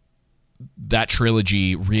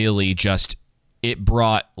trilogy really just, it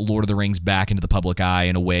brought Lord of the Rings back into the public eye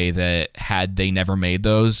in a way that, had they never made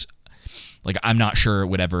those, like, I'm not sure it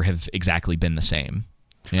would ever have exactly been the same,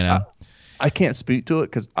 I can't speak to it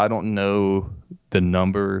because I don't know the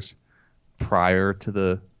numbers prior to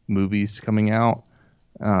the movies coming out.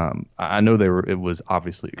 I know it was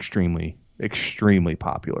obviously extremely, extremely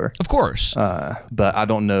popular. Of course. But I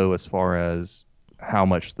don't know as far as how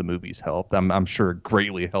much the movies helped. I'm sure it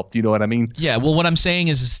greatly helped. You know what I mean? Yeah. Well, what I'm saying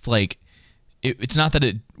is like, it's not that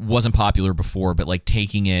it wasn't popular before, but like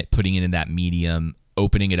taking it, putting it in that medium,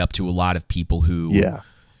 opening it up to a lot of people who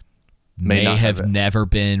may have never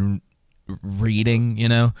been reading,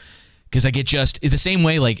 because I get just the same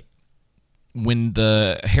way, like when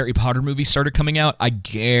the Harry Potter movies started coming out, I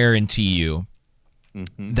guarantee you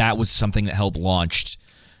that was something that helped launch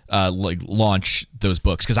those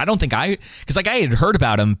books. Because I had heard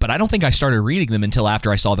about them, but I don't think I started reading them until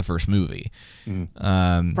after I saw the first movie.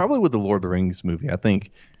 Probably with the Lord of the Rings movie, I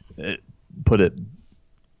think it put it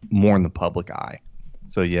more in the public eye.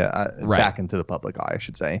 So back into the public eye, I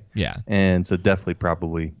should say. Yeah. And so definitely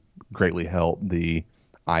probably greatly helped the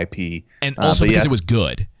IP. And also because it was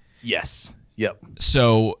good. Yes. Yep.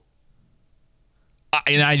 So,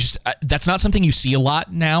 that's not something you see a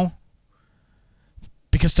lot now.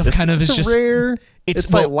 Because stuff is just rare.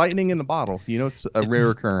 It's like lightning in the bottle. It's a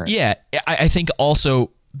rare occurrence. Yeah. I think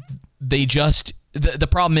also they just, the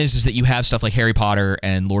problem is that you have stuff like Harry Potter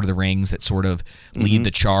and Lord of the Rings that sort of lead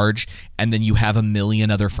the charge, and then you have a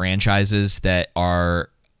million other franchises that are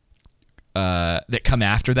that come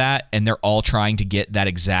after that, and they're all trying to get that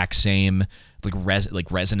exact same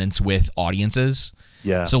resonance with audiences.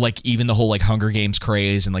 Yeah. So like even the whole like Hunger Games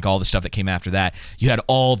craze and like all the stuff that came after that, you had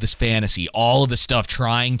all of this fantasy, all of this stuff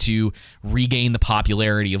trying to regain the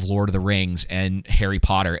popularity of Lord of the Rings and Harry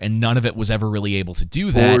Potter, and none of it was ever really able to do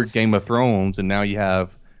that. Or Game of Thrones, and now you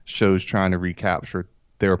have shows trying to recapture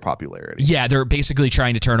their popularity. Yeah, they're basically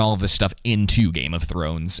trying to turn all of this stuff into Game of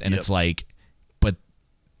Thrones, and it's like, but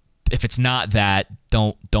if it's not that,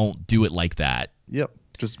 don't do it like that. Yep.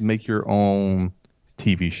 Just make your own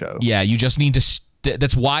TV show. Yeah, you just need to.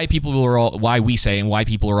 That's why people why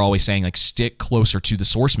people are always saying like stick closer to the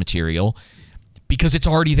source material, because it's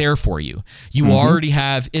already there for you. You already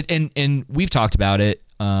have it, and we've talked about it.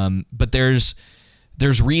 But there's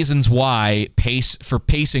reasons why for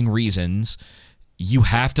pacing reasons, you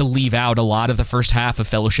have to leave out a lot of the first half of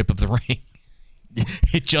Fellowship of the Ring.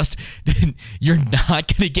 It just, you're not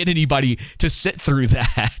going to get anybody to sit through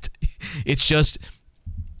that. It's just,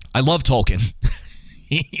 I love Tolkien.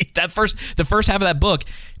 The first half of that book,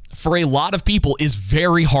 for a lot of people, is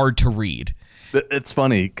very hard to read. It's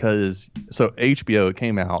funny because HBO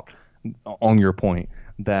came out on your point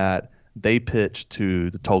that they pitched to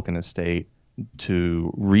the Tolkien estate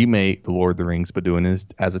to remake The Lord of the Rings, but doing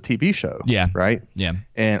it as a TV show. Yeah. Right? Yeah.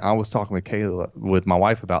 And I was talking with my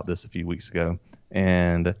wife about this a few weeks ago,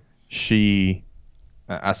 and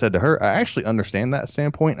I said to her, I actually understand that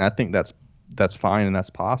standpoint, and I think that's fine and that's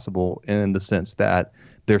possible in the sense that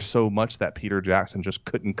there's so much that Peter Jackson just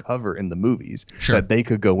couldn't cover in the movies that they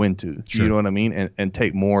could go into. You know what I mean? And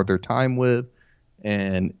take more of their time with,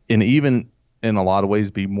 and even in a lot of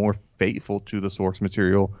ways be more faithful to the source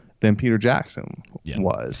material than Peter Jackson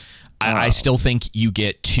was. I still think you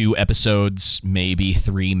get 2 episodes, maybe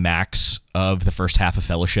 3 max of the first half of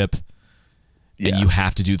Fellowship, and you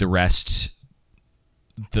have to do the rest,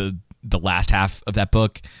 the last half of that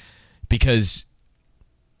book, because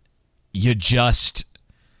you just,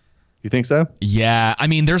 You think so? Yeah, I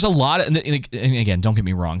mean, there's a lot of, and again, don't get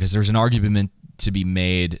me wrong, because there's an argument to be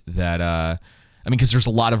made that, because there's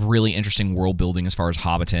a lot of really interesting world building as far as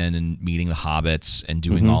Hobbiton and meeting the hobbits and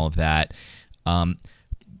doing all of that.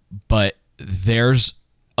 But there's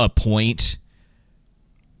a point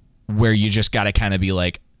where you just got to kind of be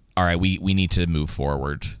like, all right, we need to move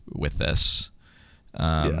forward with this.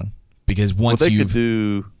 Because once they could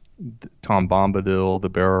do Tom Bombadil, the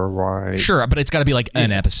Bearer of Rights. Sure, but it's got to be like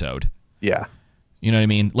an episode. Yeah. You know what I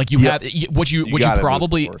mean? Like you have what you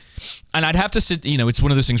probably, and I'd have to sit. You know, it's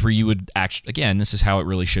one of those things where you would actually, again, this is how it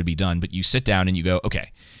really should be done. But you sit down and you go,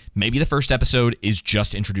 okay, maybe the first episode is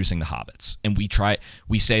just introducing the hobbits, and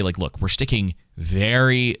we say like, look, we're sticking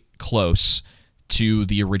very close to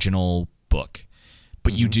the original book,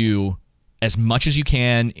 but you do as much as you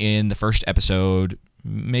can in the first episode.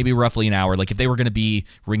 Maybe roughly an hour. Like if they were going to be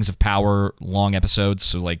Rings of Power long episodes,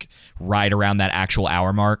 so like right around that actual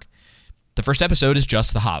hour mark, the first episode is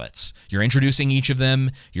just the hobbits. You're introducing each of them.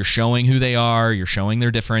 You're showing who they are. You're showing their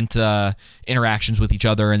different interactions with each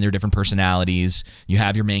other and their different personalities. You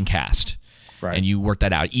have your main cast, right? And you work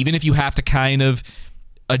that out. Even if you have to kind of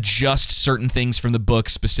adjust certain things from the book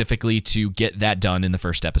specifically to get that done in the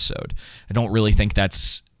first episode. I don't really think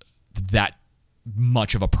that's that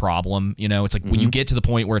much of a problem. You know, it's like when you get to the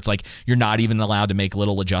point where it's like you're not even allowed to make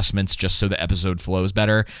little adjustments just so the episode flows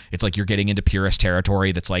better, it's like you're getting into purist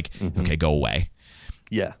territory that's like, okay, go away.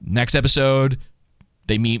 Yeah. Next episode,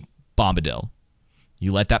 they meet Bombadil.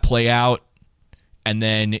 You let that play out, and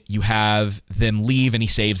then you have them leave and he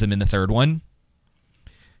saves them in the third one.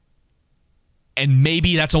 And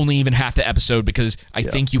maybe that's only even half the episode, because I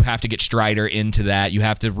think you have to get Strider into that. You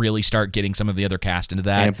have to really start getting some of the other cast into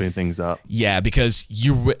that. Amping things up. Yeah, because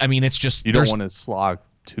it's just... You don't want to slog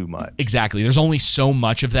too much. Exactly. There's only so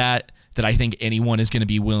much of that I think anyone is going to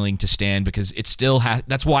be willing to stand, because it still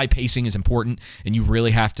that's why pacing is important, and you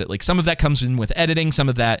really have to... Like, some of that comes in with editing, some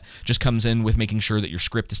of that just comes in with making sure that your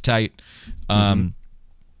script is tight.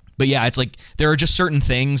 But yeah, it's like there are just certain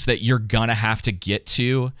things that you're going to have to get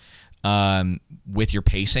to with your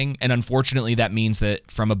pacing, and unfortunately that means that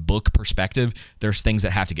from a book perspective there's things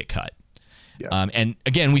that have to get cut. And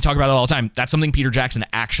again, we talk about it all the time. That's something Peter Jackson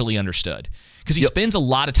actually understood, because he spends a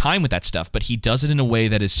lot of time with that stuff, but he does it in a way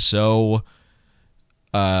that is so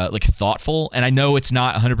like thoughtful. And I know it's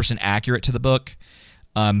not 100% accurate to the book,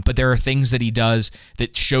 but there are things that he does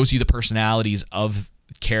that shows you the personalities of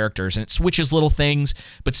characters, and it switches little things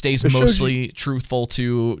but stays mostly truthful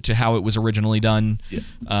to how it was originally done.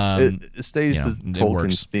 It stays to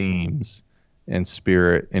Tolkien's themes and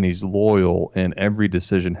spirit, and he's loyal, and every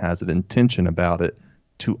decision has an intention about it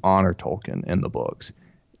to honor Tolkien in the books,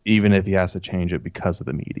 even if he has to change it because of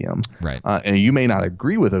the medium. Right. And you may not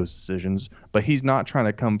agree with those decisions, but he's not trying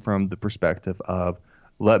to come from the perspective of,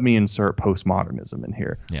 let me insert postmodernism in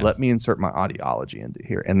here. Yeah. Let me insert my ideology into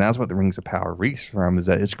here. And that's what the Rings of Power reeks from, is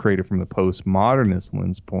that it's created from the postmodernist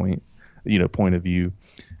lens point of view,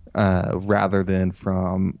 rather than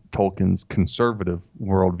from Tolkien's conservative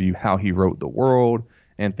worldview, how he wrote the world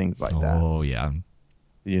and things like that. Oh, yeah.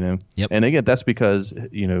 Yep. And again, that's because,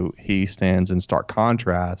 he stands in stark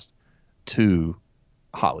contrast to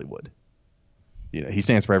Hollywood. He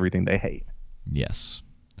stands for everything they hate. Yes.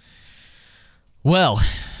 Well,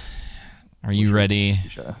 are you ready?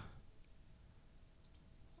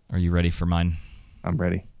 Are you ready for mine? I'm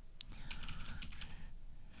ready.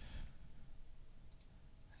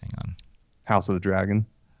 Hang on. House of the Dragon?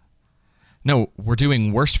 No, we're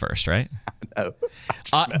doing worst first, right? No.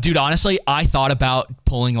 Dude, honestly, I thought about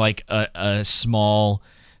pulling like a small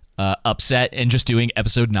upset and just doing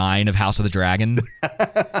episode 9 of House of the Dragon.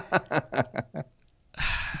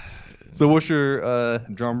 So what's your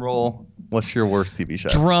drum roll? What's your worst TV show?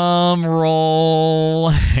 Drum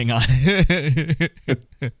roll. Hang on.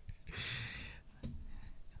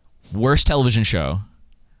 Worst television show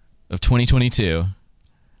of 2022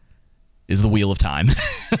 is The Wheel of Time.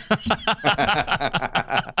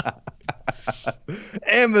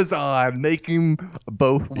 Amazon making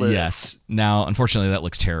both lists. Yes. Now, unfortunately, that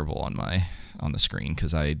looks terrible on the screen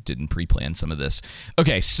because I didn't pre-plan some of this.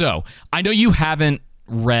 Okay, so I know you haven't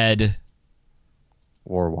read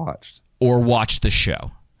or watched the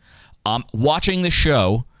show. Watching the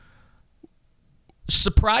show,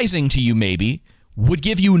 surprising to you maybe, would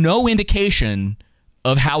give you no indication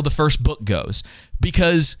of how the first book goes,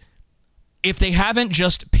 because if they haven't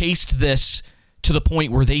just paced this to the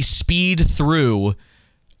point where they speed through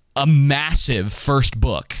a massive first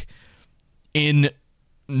book in,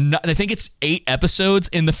 I think it's 8 episodes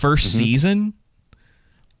in the first season.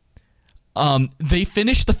 They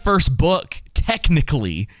finished the first book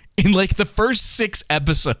technically in like the first 6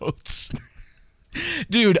 episodes.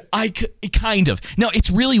 Dude, kind of. Now, it's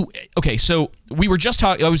really okay. So we were just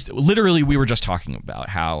talking about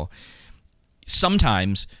how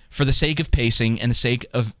sometimes, for the sake of pacing and the sake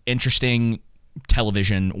of interesting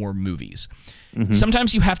television or movies,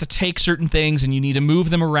 sometimes you have to take certain things and you need to move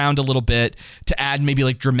them around a little bit to add maybe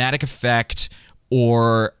like dramatic effect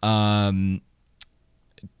or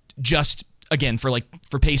just again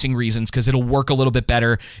for pacing reasons, because it'll work a little bit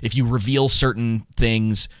better if you reveal certain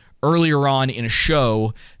things earlier on in a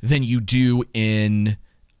show than you do in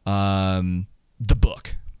the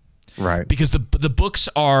book. Right. Because the books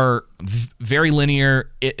are very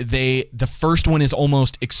linear. The first one is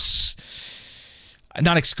almost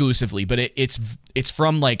not exclusively, but it's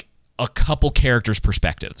from like a couple characters'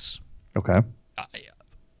 perspectives. Okay.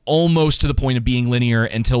 Almost to the point of being linear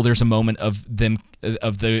until there's a moment of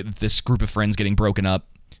this group of friends getting broken up,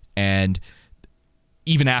 and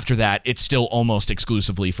even after that, it's still almost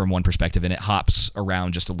exclusively from one perspective, and it hops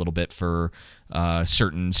around just a little bit for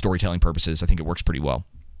certain storytelling purposes. I think it works pretty well.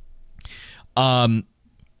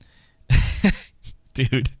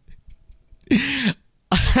 Dude.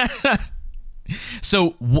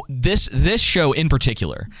 So this show in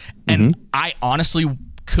particular, and I honestly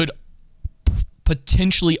could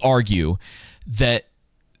potentially argue that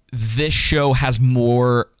this show has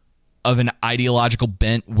more of an ideological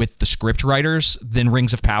bent with the script writers than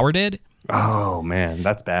Rings of Power did. Oh man,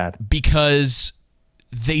 that's bad. Because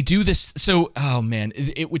they do this. So, oh man,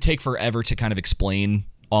 it would take forever to kind of explain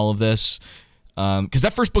all of this. Because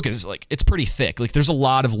that first book is like, it's pretty thick. Like there's a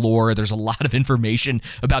lot of lore. There's a lot of information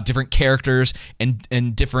about different characters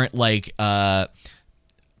and different like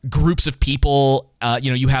groups of people.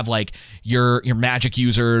 You have like your magic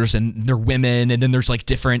users and they're women, and then there's like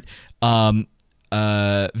different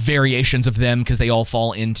variations of them because they all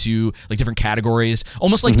fall into like different categories,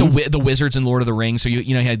 almost like the wizards in Lord of the Rings. So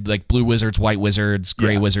you had like blue wizards, white wizards,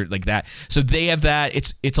 gray wizard, like that. So they have that.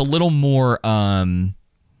 It's a little more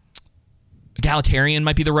egalitarian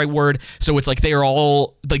might be the right word. So it's like they are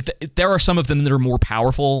all like there are some of them that are more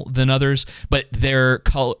powerful than others, but they're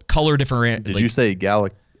color different. Did you say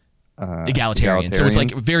egalitarian? So it's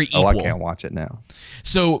like very equal. Oh, I can't watch it now.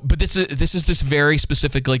 So, but this is this very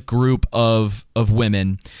specific like group of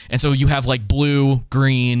women, and so you have like blue,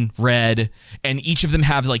 green, red, and each of them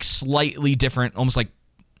have like slightly different, almost like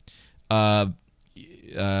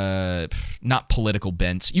not political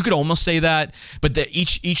bents. You could almost say that, but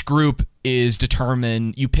each group is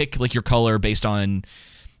determined. You pick like your color based on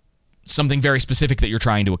something very specific that you're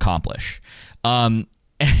trying to accomplish.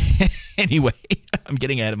 Anyway, I'm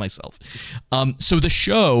getting ahead of myself. So the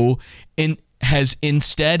show has,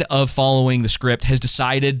 instead of following the script, has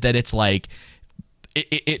decided that it's like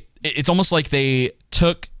it's almost like they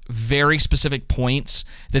took very specific points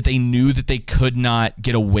that they knew that they could not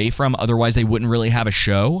get away from, otherwise they wouldn't really have a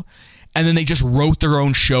show, and then they just wrote their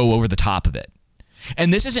own show over the top of it.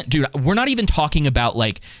 And this isn't, dude, we're not even talking about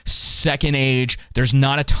like Second Age. There's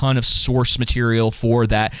not a ton of source material for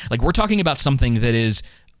that. Like, we're talking about something that is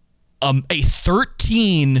a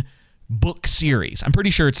 13 book series. I'm pretty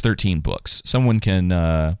sure it's 13 books. Someone can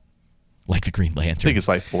like the Green Lantern. I think it's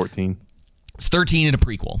like 14. It's 13 in a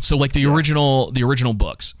prequel. So like the original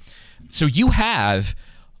books. So you have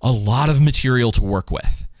a lot of material to work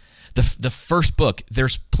with. The first book,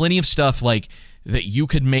 there's plenty of stuff like that you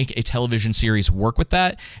could make a television series work with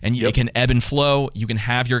that, and it can ebb and flow. You can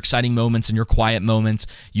have your exciting moments and your quiet moments.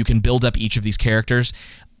 You can build up each of these characters.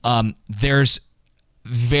 There's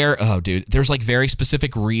like very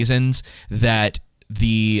specific reasons that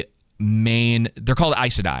they're called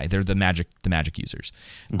Aes Sedai. They're the magic users.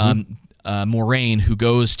 Moraine, who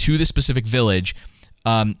goes to the specific village,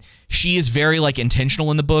 she is very like intentional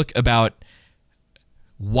in the book about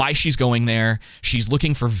why she's going there. She's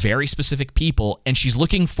looking for very specific people, and she's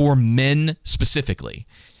looking for men specifically,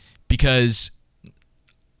 because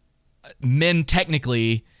men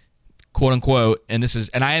technically, quote unquote, and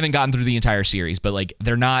I haven't gotten through the entire series, but like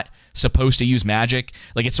they're not supposed to use magic.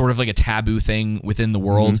 Like it's sort of like a taboo thing within the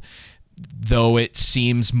world, though it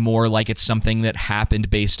seems more like it's something that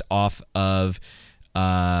happened based off of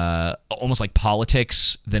almost like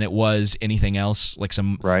politics than it was anything else, like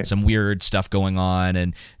some weird stuff going on,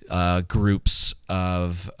 and groups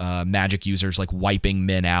of magic users like wiping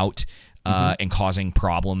men out and causing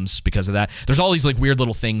problems because of that. There's all these like weird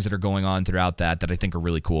little things that are going on throughout that I think are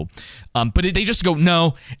really cool. But they just go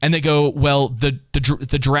no, and they go, well,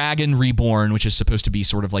 the dragon reborn, which is supposed to be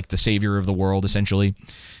sort of like the savior of the world essentially.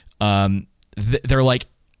 They're like,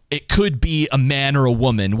 it could be a man or a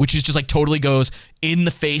woman, which is just like totally goes in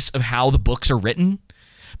the face of how the books are written,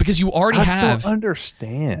 because you already have. don't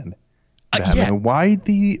understand that, yeah. man. Why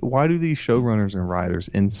do these showrunners and writers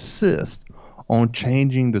insist on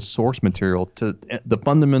changing the source material to the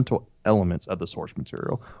fundamental elements of the source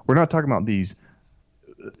material? We're not talking about these,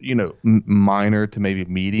 minor to maybe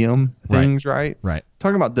medium things, right? Right.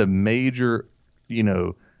 Talking about the major,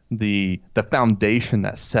 the foundation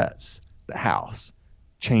that sets the house,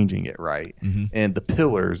 changing it, right? Mm-hmm. And the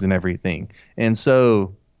pillars and everything. And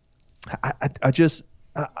so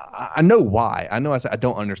I know why. I know I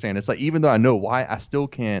don't understand. It's like, even though I know why, I still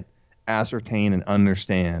can't ascertain and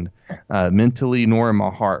understand mentally nor in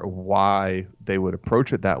my heart why they would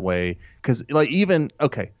approach it that way. Because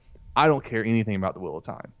I don't care anything about the Wheel of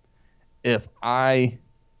Time. If I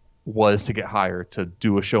was to get hired to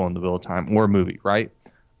do a show on the Wheel of Time or a movie, right,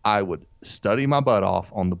 I would study my butt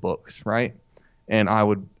off on the books, right, and I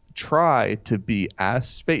would try to be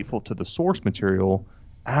as faithful to the source material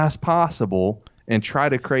as possible and try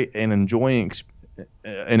to create an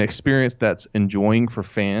experience that's enjoying for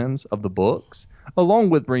fans of the books, along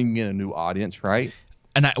with bringing in a new audience, right?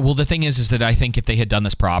 And the thing is that I think if they had done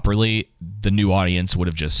this properly, the new audience would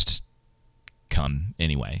have just come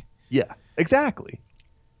anyway. Yeah, exactly.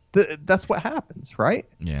 That's what happens, right?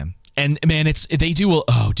 Yeah. And man, they do.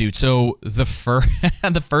 Oh, dude. So the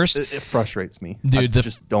first, it frustrates me, dude. I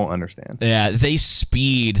just don't understand. Yeah, they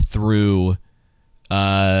speed through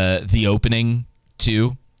the opening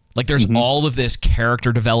too. Like, there's all of this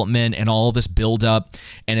character development and all of this build up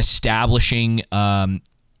and establishing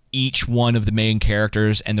each one of the main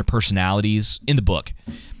characters and their personalities in the book.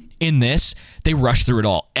 In this, they rush through it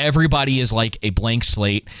all. Everybody is like a blank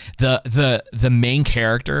slate. The main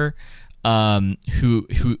character,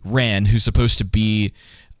 who Ran, who's supposed to be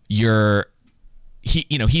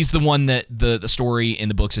he's the one that the story in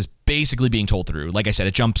the books is basically being told through. Like I said,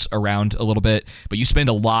 it jumps around a little bit, but you spend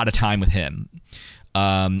a lot of time with him.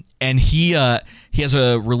 And he has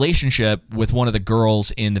a relationship with one of the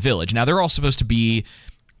girls in the village. Now, they're all supposed to be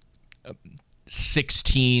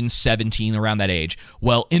 16, 17, around that age.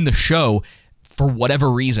 Well, in the show, for whatever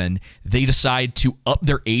reason, they decide to up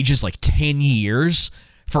their ages like 10 years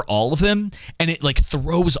for all of them, and it like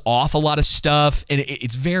throws off a lot of stuff, and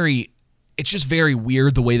it's just very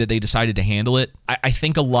weird the way that they decided to handle it. I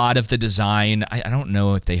think a lot of the design, I don't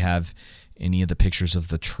know if they have any of the pictures of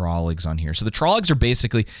the Trollocs on here. So the Trollocs are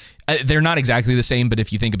basically, they're not exactly the same, but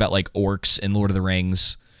if you think about like orcs in Lord of the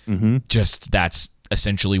Rings, just that's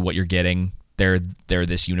essentially what you're getting. They're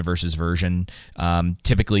this universe's version.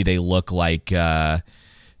 Typically, they look like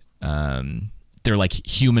they're like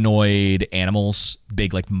humanoid animals,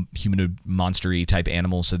 big like humanoid monster-y type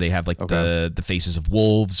animals. So they have like the faces of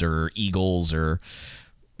wolves or eagles or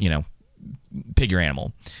pick your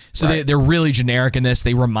animal. So they're really generic in this.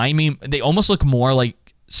 They remind me. They almost look more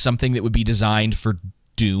like something that would be designed for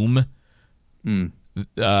Doom than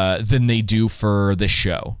they do for this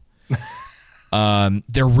show.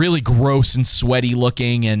 They're really gross and sweaty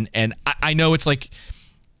looking, and I know it's like,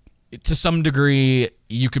 to some degree,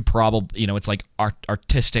 you could probably, it's like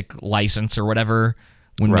artistic license or whatever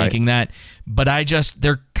when making that, but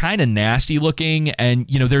they're kind of nasty looking, and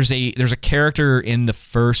there's a character in the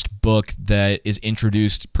first book that is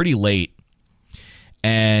introduced pretty late,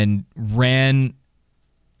 and Ran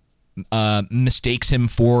mistakes him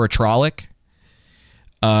for a Trolloc,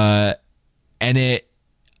 and they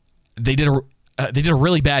did a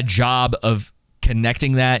really bad job of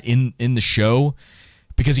connecting that in the show,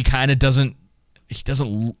 because he kind of doesn't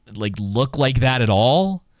like look like that at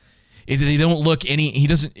all. They don't look any. He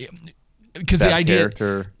doesn't, because the idea.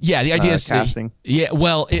 The idea is casting.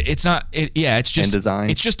 It's not. It's just and design.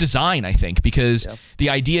 It's just design, I think, because the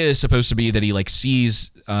idea is supposed to be that he like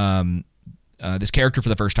sees this character for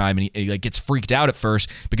the first time, and he like gets freaked out at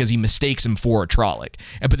first because he mistakes him for a Trolloc.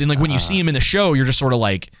 But then like when you see him in the show, you're just sort of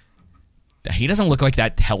like, he doesn't look like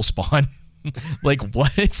that Hellspawn. Like,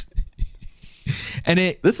 what? And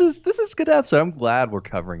this is a good episode. I'm glad we're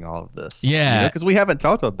covering all of this. Yeah, because we haven't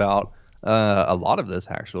talked about a lot of this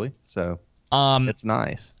actually. So it's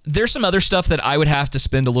nice. There's some other stuff that I would have to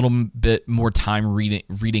spend a little bit more time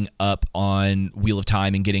reading up on Wheel of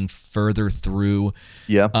Time and getting further through.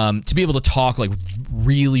 Yeah. To be able to talk like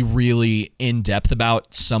really, really in depth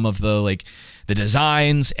about some of the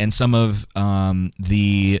designs and some of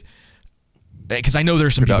the. Because I know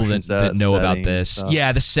there's some people that know about this. Stuff.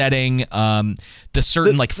 Yeah, the setting, the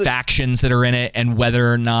certain factions that are in it, and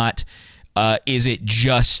whether or not is it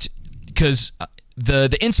just because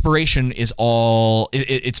the inspiration is all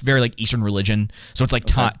it's very like Eastern religion. So it's like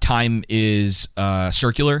time is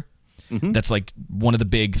circular. Mm-hmm. That's like one of the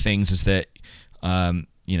big things is that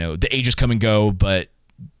the ages come and go, but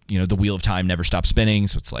the wheel of time never stops spinning.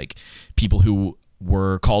 So it's like people who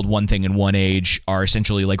were called one thing in one age are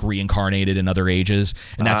essentially like reincarnated in other ages.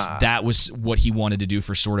 And that was what he wanted to do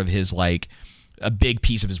for sort of his like a big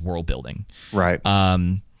piece of his world building. Right.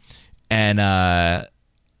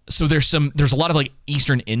 So there's a lot of like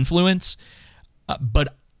Eastern influence,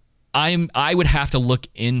 but I would have to look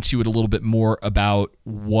into it a little bit more about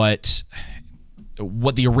what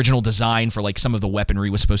the original design for like some of the weaponry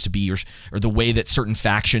was supposed to be, or the way that certain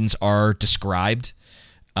factions are described,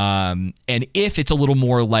 and if it's a little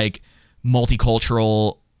more like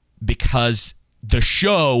multicultural, because the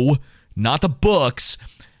show, not the books,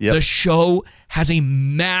 the show has a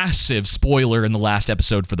massive spoiler in the last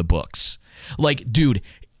episode for the books. Like, dude,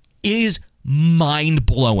 it is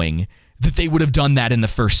mind-blowing that they would have done that in the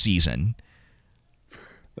first season.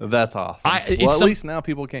 That's awesome. At least now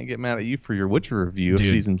people can't get mad at you for your Witcher review of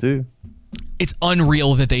season 2. It's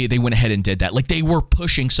unreal that they went ahead and did that. Like, they were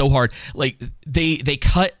pushing so hard. Like, they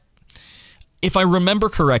cut, if I remember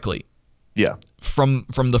correctly, from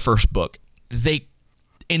the first book, they,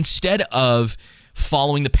 instead of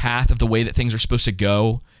following the path of the way that things are supposed to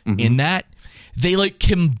go in that, they like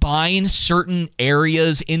combine certain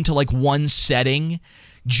areas into like one setting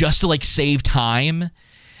just to like save time.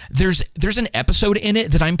 There's an episode in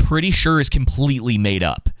it that I'm pretty sure is completely made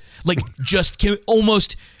up. Like just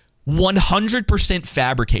almost 100%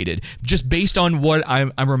 fabricated, just based on what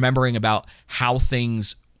I'm remembering about how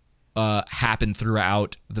things happen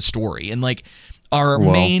throughout the story. And like our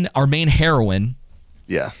main heroine,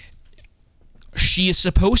 she is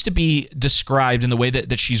supposed to be described in the way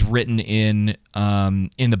that she's written in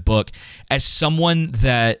the book as someone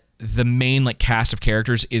that the main like cast of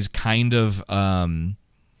characters is kind of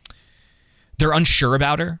they're unsure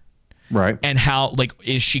about her, right? And how like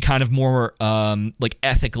is she kind of more like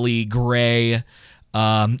ethically gray,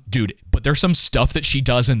 dude? But there's some stuff that she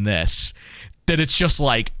does in this that it's just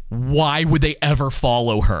like, why would they ever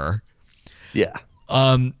follow her? Yeah.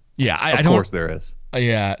 Of course there is.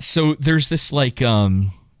 Yeah, so there's this like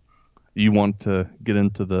You want to get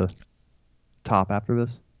into the top after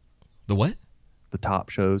this? The what? The top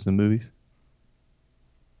shows and movies.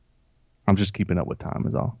 I'm just keeping up with time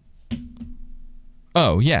is all.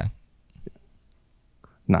 Oh, yeah.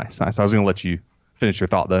 Nice. I was going to let you finish your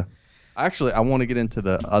thought though. Actually, I want to get into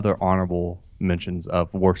the other honorable mentions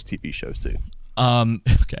of worst TV shows too.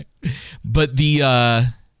 Okay. But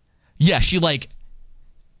she like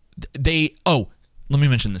let me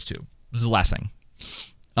mention this too. This is the last thing.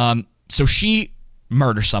 So she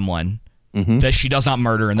murders someone that she does not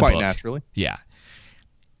murder in the book. Quite naturally. Yeah.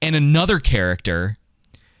 And another character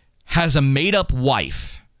has a made-up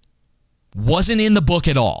wife. Wasn't in the book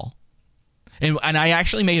at all. And I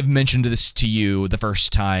actually may have mentioned this to you the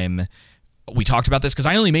first time we talked about this, because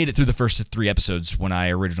I only made it through the first 3 episodes when I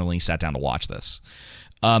originally sat down to watch this.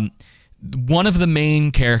 One of the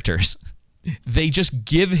main characters, they just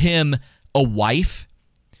give him a wife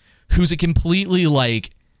who's a completely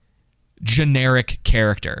like generic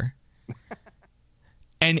character,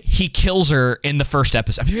 and he kills her in the first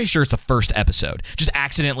episode. I'm pretty sure it's the first episode. Just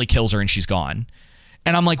accidentally kills her and she's gone.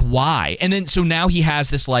 And I'm like, why? And then so now he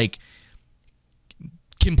has this like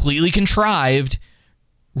completely contrived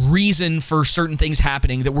reason for certain things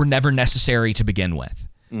happening that were never necessary to begin with.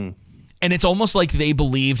 And it's almost like they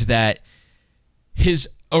believed that his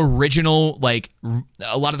original, like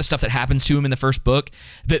a lot of the stuff that happens to him in the first book,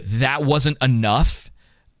 that wasn't enough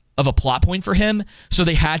of a plot point for him, so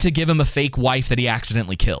they had to give him a fake wife that he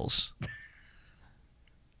accidentally kills.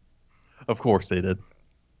 Of course they did.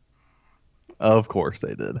 Of course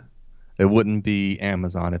they did. It wouldn't be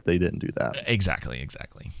Amazon if they didn't do that. Exactly.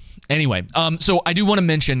 Anyway, so I do want to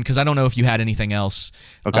mention, because I don't know if you had anything else.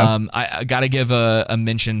 Okay. I got to give a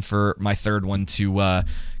mention for my third one to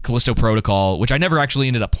Callisto Protocol, which I never actually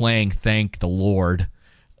ended up playing, thank the Lord.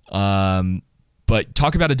 But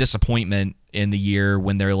talk about a disappointment in the year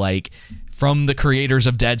when they're like from the creators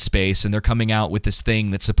of Dead Space, and they're coming out with this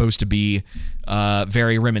thing that's supposed to be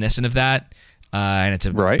very reminiscent of that, and it's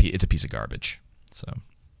a piece of garbage. So,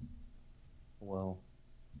 well,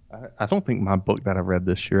 I don't think my book that I read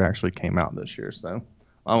this year actually came out this year, so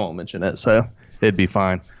I won't mention it. So it'd be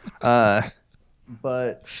fine. But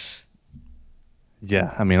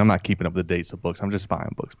yeah, I mean, I'm not keeping up with the dates of books. I'm just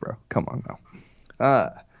buying books, bro. Come on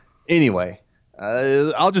now. Anyway,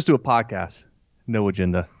 I'll just do a podcast. No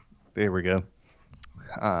agenda. There we go.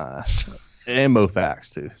 And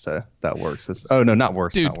MoFax too, so that works. Not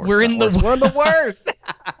worse. Dude, not worse. We're in the worst.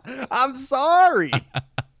 I'm sorry.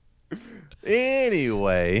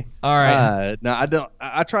 Anyway, all right. No, I don't.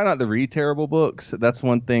 I try not to read terrible books. That's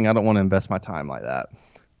one thing. I don't want to invest my time like that.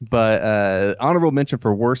 But honorable mention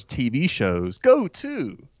for worst TV shows go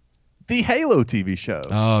to the Halo TV show.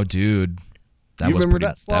 Oh, dude, that You was remember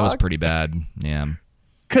pretty. that That was slog? pretty bad. Yeah.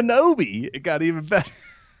 Kenobi, it got even better.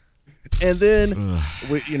 And then,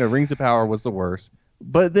 Rings of Power was the worst.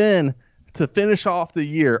 But then, to finish off the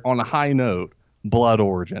year on a high note, Blood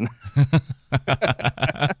Origin.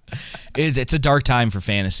 It's a dark time for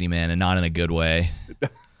fantasy, man, and not in a good way.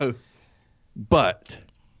 But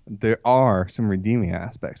there are some redeeming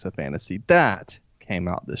aspects of fantasy that came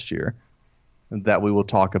out this year that we will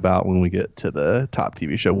talk about when we get to the top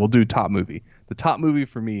TV show. We'll do top movie. The top movie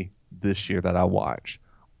for me this year that I watched,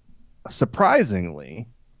 surprisingly,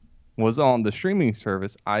 was on the streaming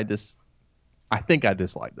service I think I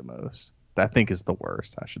dislike the most. I think is the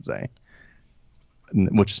worst, I should say,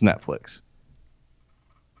 which is Netflix.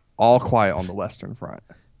 All Quiet on the Western Front.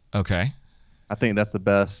 Okay. I think that's the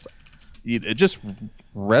best. It just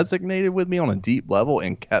resonated with me on a deep level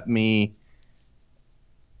and kept me.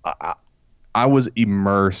 I was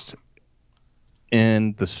immersed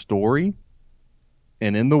in the story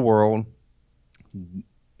and in the world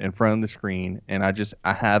in front of the screen, and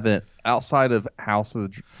I haven't, outside of House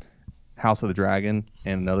of the Dragon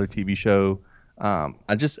and another TV show. I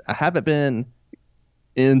haven't been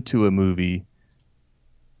into a movie.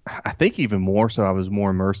 I think even more so, I was more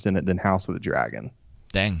immersed in it than House of the Dragon.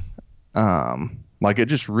 Dang. Like it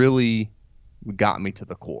just really got me to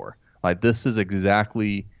the core. Like this is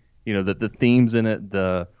exactly, the themes in it,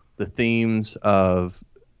 the themes of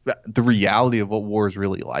the reality of what war is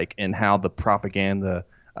really like and how the propaganda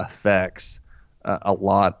affects a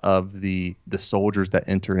lot of the soldiers that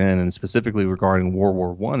enter in, and specifically regarding World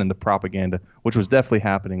War I and the propaganda, which was definitely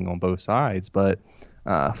happening on both sides, but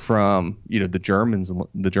from the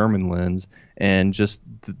German lens, and just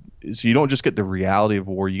so you don't just get the reality of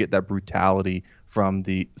war, you get that brutality from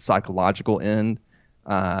the psychological end,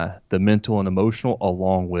 the mental and emotional,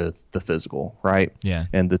 along with the physical, right? Yeah.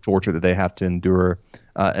 And the torture that they have to endure,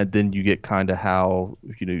 and then you get kind of how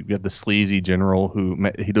you have the sleazy general who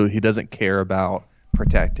he doesn't care about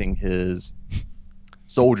protecting his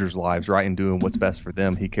soldiers' lives, right, and doing what's best for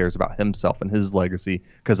them. He cares about himself and his legacy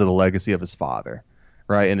because of the legacy of his father,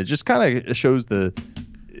 right? And it just kind of shows the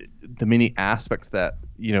many aspects that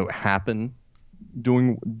happen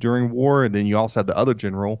during war. And then you also have the other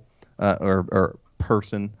general or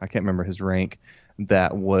person, I can't remember his rank,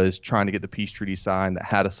 that was trying to get the peace treaty signed, that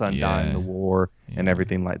had a son die in the war and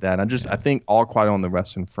everything like that. I think All Quiet on the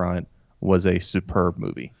Western Front was a superb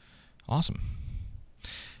movie. Awesome.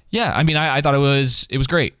 Yeah, I mean, I thought it was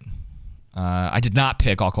great. I did not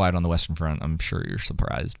pick All Quiet on the Western Front. I'm sure you're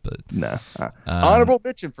surprised, but No. Honorable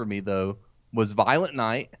mention for me though was Violent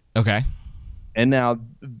Night. Okay. And now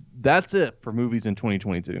that's it for movies in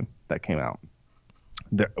 2022 that came out.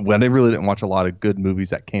 I really didn't watch a lot of good movies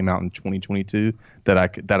that came out in 2022 that I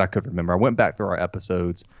could remember. I went back through our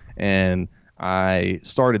episodes, and I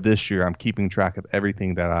started this year. I'm keeping track of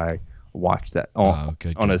everything that I watched on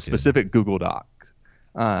a specific Google Docs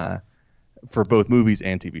for both movies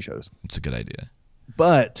and TV shows. It's a good idea.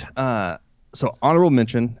 But so honorable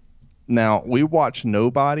mention. Now we watched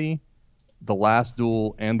Nobody, The Last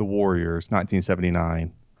Duel, and The Warriors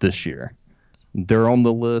 1979 this year. They're on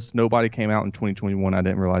the list. Nobody came out in 2021. I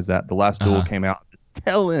didn't realize that. The Last Duel came out at the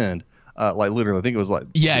tail end. Like literally, I think it was like...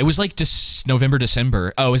 Yeah, it was like November,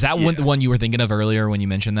 December. Oh, is that the one you were thinking of earlier when you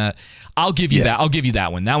mentioned that? I'll give you that. I'll give you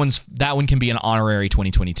that one. That one can be an honorary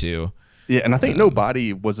 2022. Yeah, and I think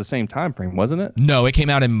Nobody was the same time frame, wasn't it? No, it came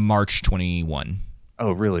out in March 21.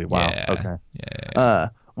 Oh, really? Wow. Yeah. Okay. Yeah.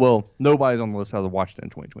 Well, Nobody's on the list. I watched it in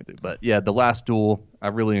 2022. But yeah, The Last Duel, I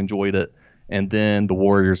really enjoyed it. And then The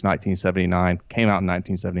Warriors 1979 came out in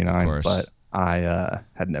 1979, Of course. but I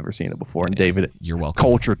had never seen it before. And David, you're welcome.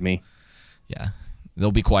 Cultured me. Yeah.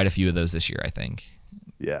 There'll be quite a few of those this year, I think.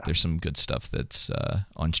 Yeah. There's some good stuff that's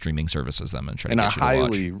on streaming services that I'm going to try to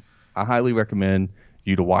And get you to watch. I highly recommend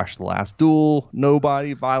you to watch The Last Duel,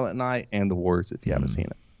 Nobody, Violent Night, and The Warriors if you haven't seen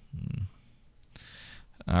it.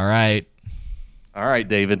 All right. All right,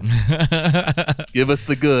 David. Give us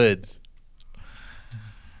the goods.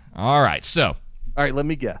 All right. So. All right, let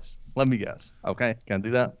me guess. Okay, can I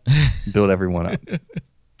do that? Build everyone up.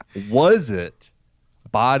 Was it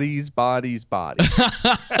Bodies, Bodies, Bodies?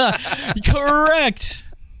 Correct.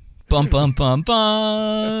 Bum, bum, bum,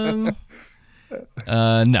 bum.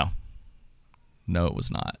 No. No, it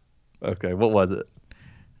was not. Okay, what was it?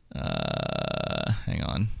 Hang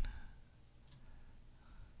on.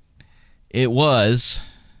 It was...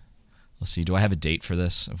 Let's see. Do I have a date for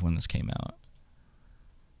this of when this came out?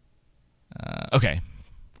 Okay.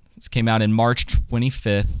 This came out in March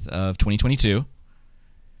 25th of 2022.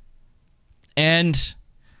 And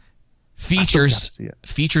see it.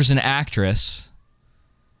 features an actress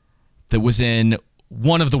that was in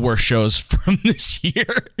one of the worst shows from this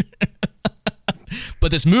year.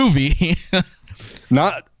 But this movie,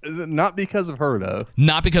 Not because of her though.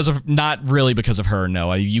 not really because of her.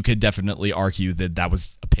 No, you could definitely argue that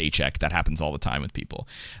was a paycheck. That happens all the time with people.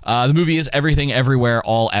 The movie is Everything Everywhere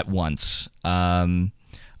All at Once.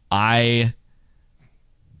 I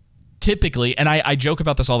typically, and I joke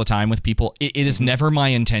about this all the time with people, it is never my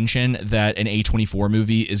intention that an A24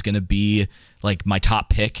 movie is going to be like my top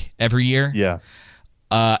pick every year. Yeah.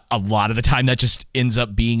 A lot of the time that just ends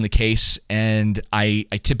up being the case, and I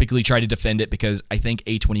typically try to defend it because I think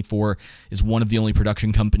A24 is one of the only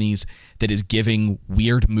production companies that is giving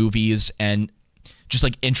weird movies and just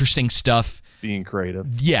like interesting stuff. Being creative.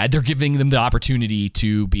 Yeah, they're giving them the opportunity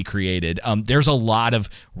to be created. There's a lot of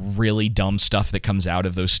really dumb stuff that comes out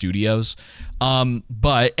of those studios.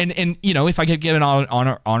 But you know, if I could give an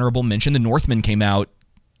honorable mention, The Northman came out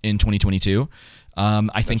in 2022.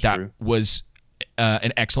 I think that was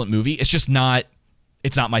an excellent movie. It's just not.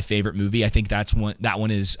 It's not my favorite movie. I think that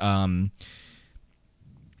one is a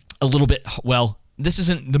little bit. Well, this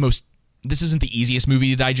isn't the easiest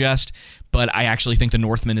movie to digest, but I actually think The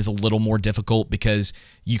Northman is a little more difficult because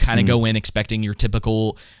you kind of go in expecting your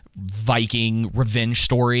typical Viking revenge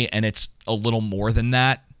story, and it's a little more than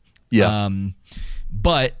that. Yeah.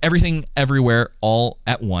 But Everything Everywhere All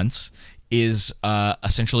at Once is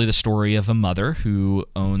essentially the story of a mother who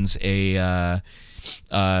owns a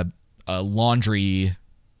laundromat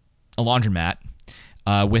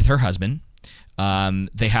with her husband.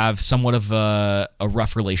 They have somewhat of a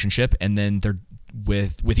rough relationship, and then they're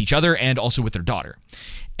with each other and also with their daughter.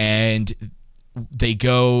 And they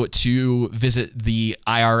go to visit the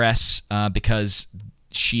IRS because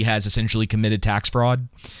she has essentially committed tax fraud.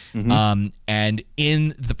 And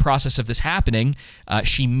in the process of this happening,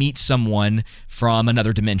 she meets someone from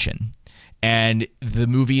another dimension. And the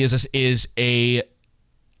movie is a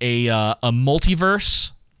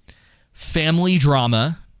multiverse family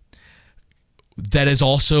drama that is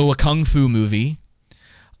also a kung fu movie,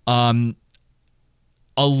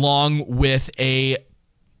 along with a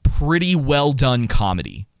pretty well done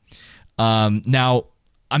comedy. Now,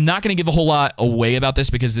 I'm not going to give a whole lot away about this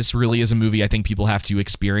because this really is a movie I think people have to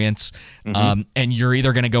experience. And you're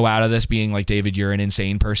either going to go out of this being like, David, you're an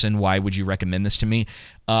insane person. Why would you recommend this to me?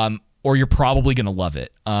 Or you're probably going to love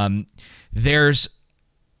it. There's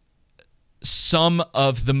some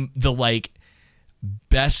of the like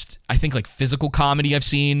best, I think, like physical comedy I've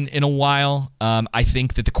seen in a while. I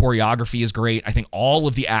think that the choreography is great. I think all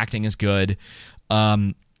of the acting is good.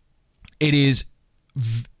 It is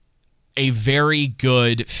a very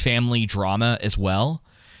good family drama as well.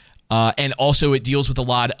 And also it deals with a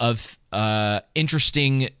lot of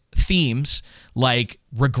interesting themes like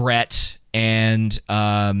regret and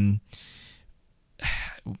what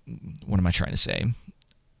am I trying to say?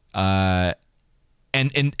 And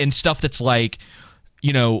stuff that's like,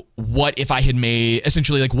 you know, what if I had made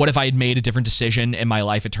a different decision in my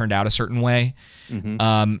life, it turned out a certain way,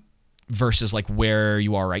 versus like where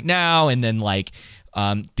you are right now. And then like,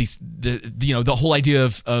 the whole idea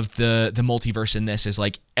of the multiverse in this is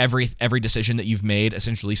like every decision that you've made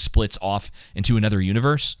essentially splits off into another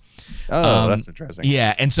universe. Oh, that's interesting.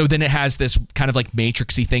 Yeah, and so then it has this kind of like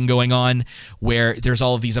Matrixy thing going on where there's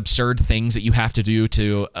all of these absurd things that you have to do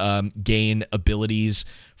to gain abilities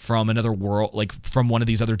from another world, like from one of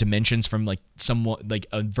these other dimensions, from like somewhat like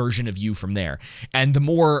a version of you from there. And the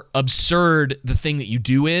more absurd the thing that you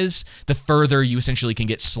do is, the further you essentially can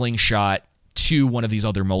get slingshot to one of these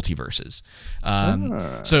other multiverses.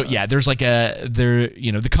 So yeah, there's like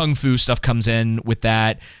the kung fu stuff comes in with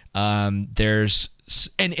that. There's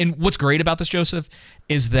and what's great about this, Joseph,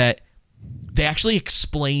 is that they actually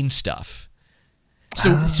explain stuff.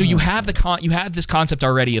 So you have this concept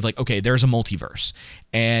already of like, okay, there's a multiverse,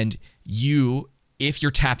 and you, if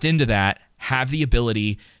you're tapped into that, have the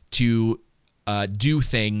ability to do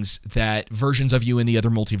things that versions of you in the other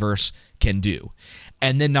multiverse can do.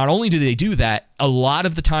 And then not only do they do that, a lot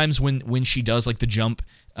of the times when she does like the jump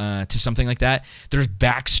to something like that, there's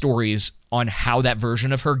backstories on how that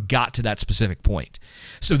version of her got to that specific point.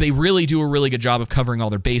 So they really do a really good job of covering all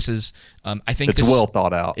their bases. I think it's well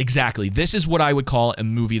thought out. Exactly. This is what I would call a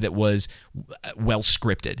movie that was well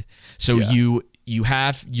scripted. So you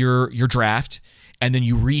have your draft, and then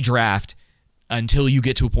you redraft until you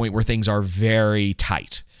get to a point where things are very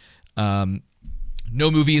tight. No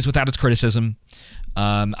movie is without its criticism.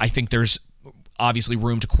 I think there's obviously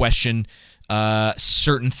room to question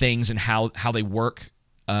certain things and how they work,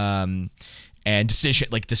 and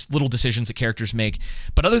little decisions that characters make.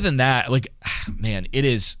 But other than that, like, man, it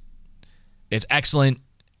is It's excellent.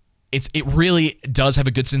 It really does have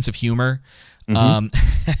a good sense of humor. I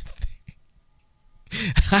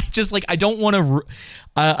just I don't want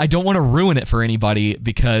to ruin it for anybody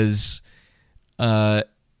because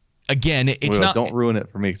again, it's not. Don't ruin it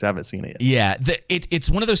for me because I haven't seen it yet. Yeah, it's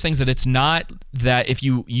one of those things that it's not that if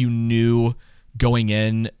you knew going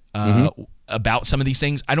in about some of these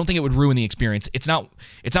things, I don't think it would ruin the experience. It's not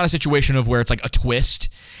a situation of where it's like a twist.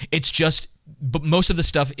 It's just, but most of the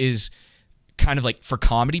stuff is kind of like for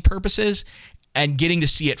comedy purposes, and getting to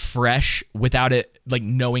see it fresh without it like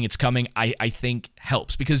knowing it's coming, I think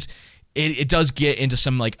helps because it does get into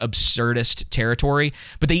some like absurdist territory.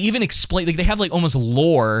 But they even explain, like they have like almost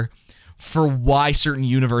lore for why certain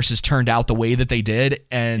universes turned out the way that they did,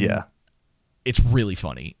 and it's really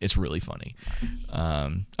funny. It's really funny. Nice.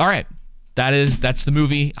 All right, that's the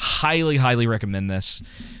movie. Highly recommend this.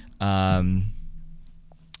 So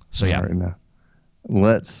yeah. All right, now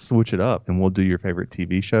let's switch it up, and we'll do your favorite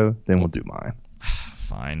TV show. Then we'll do mine.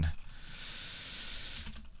 Fine.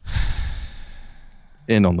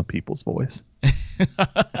 In on the people's voice.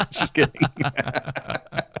 Just kidding.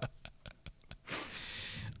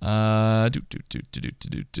 Because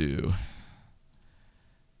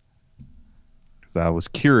I was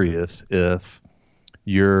curious if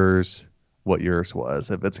what yours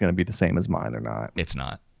was, if it's going to be the same as mine or not. It's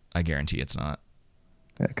not. I guarantee it's not.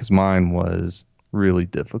 Yeah, because mine was really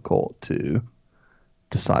difficult to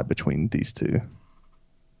decide between these two.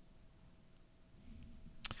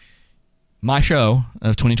 My show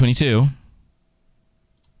of 2022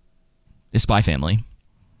 is Spy Family.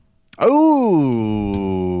 Oh,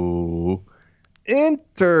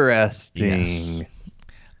 interesting. Yes.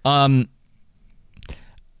 I'm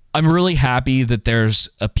really happy that there's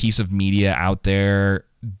a piece of media out there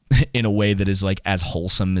in a way that is like as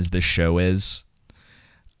wholesome as this show is.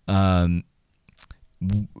 There's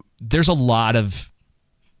a lot of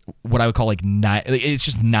what I would call like it's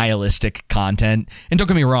just nihilistic content, and don't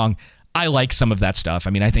get me wrong, I like some of that stuff. I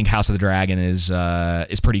mean, I think House of the Dragon is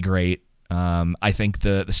pretty great. I think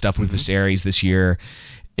the stuff with Viserys this year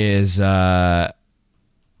is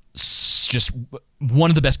just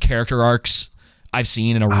one of the best character arcs I've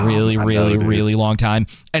seen in a really long time.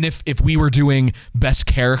 And if we were doing best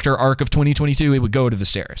character arc of 2022, it would go to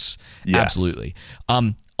Viserys. Yes. Absolutely.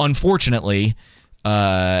 Unfortunately,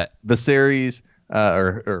 Viserys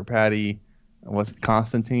or Patty, was it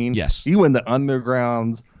Constantine? Yes. He won the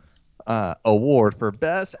Underground's award for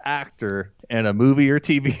best actor in a movie or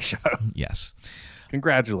TV show. Yes.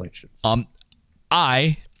 Congratulations.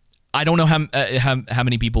 I don't know how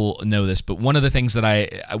many people know this, but one of the things that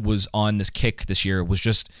I was on this kick this year was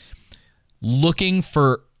just looking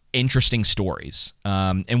for interesting stories.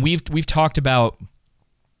 And we've talked about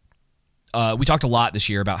we talked a lot this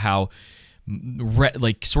year about how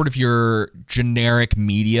like sort of your generic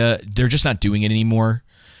media, they're just not doing it anymore.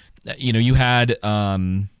 You know, you had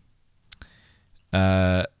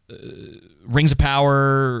Rings of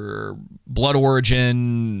Power, Blood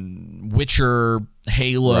Origin, Witcher,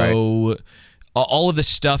 Halo, right. All of the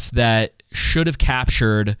stuff that should have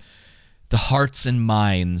captured the hearts and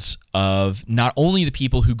minds of not only the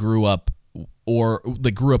people who grew up or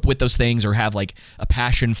like grew up with those things or have like a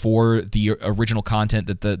passion for the original content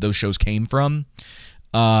that those shows came from,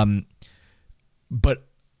 but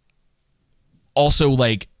also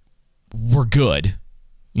like were good,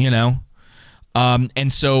 you know?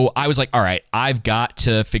 And so I was like, all right, I've got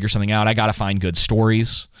to figure something out. I got to find good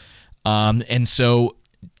stories. And so,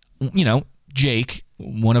 you know, Jake,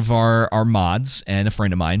 one of our mods and a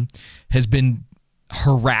friend of mine, has been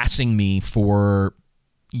harassing me for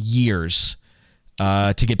years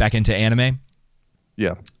to get back into anime.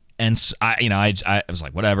 Yeah. And so I was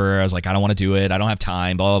like, whatever. I was like, I don't want to do it. I don't have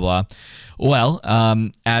time, blah, blah, blah.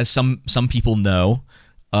 Well, as some people know,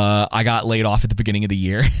 I got laid off at the beginning of the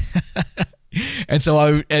year. And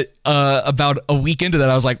so about a week into that,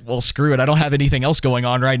 I was like, well, screw it. I don't have anything else going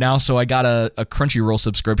on right now. So I got a Crunchyroll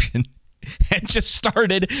subscription and just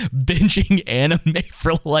started binging anime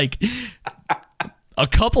for like a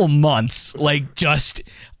couple months. Like just,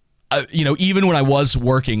 even when I was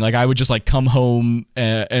working, like I would just like come home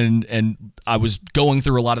and I was going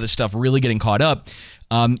through a lot of this stuff, really getting caught up.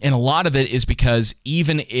 And a lot of it is because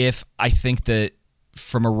even if I think that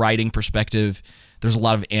from a writing perspective, there's a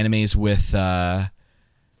lot of animes with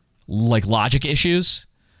like logic issues.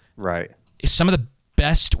 Right. Some of the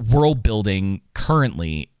best world building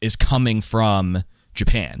currently is coming from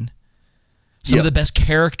Japan. Some of the best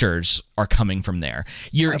characters are coming from there.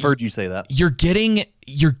 I've heard you say that. You're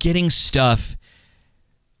getting stuff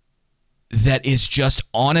that is just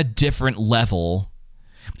on a different level.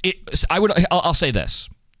 I'll say this.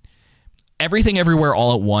 Everything Everywhere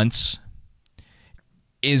All at Once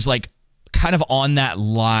is like kind of on that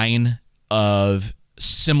line of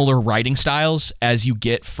similar writing styles as you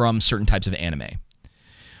get from certain types of anime,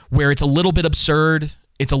 where it's a little bit absurd,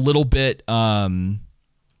 it's a little bit like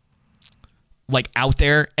out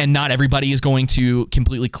there, and not everybody is going to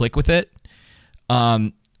completely click with it.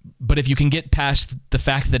 But if you can get past the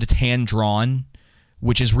fact that it's hand drawn,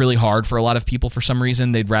 which is really hard for a lot of people for some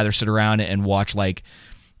reason, they'd rather sit around and watch like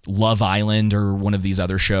Love Island or one of these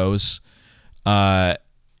other shows.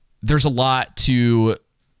 There's a lot to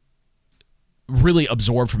really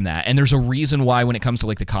absorb from that. And there's a reason why when it comes to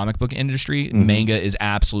like the comic book industry, manga is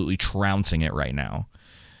absolutely trouncing it right now.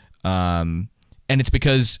 And it's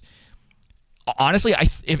because honestly,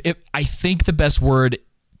 I think the best word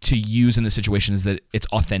to use in this situation is that it's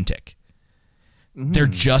authentic. They're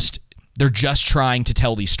just trying to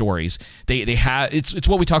tell these stories. They have it's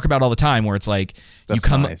what we talk about all the time, where it's like That's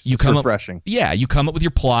nice. you It's come refreshing. up, yeah, you come up with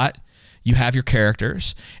your plot, you have your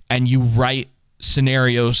characters, and you write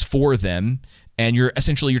scenarios for them, and you're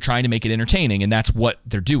trying to make it entertaining, and that's what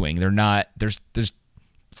they're doing. They're not there's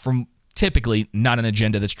from typically not an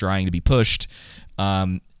agenda that's trying to be pushed.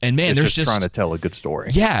 And man, It's there's just trying to tell a good story.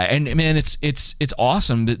 Yeah, and man, it's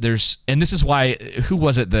awesome that and this is why, who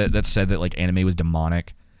was it that said that like anime was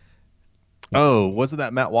demonic? Oh, wasn't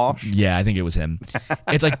that Matt Walsh? Yeah, I think it was him.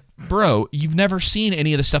 It's like, bro, you've never seen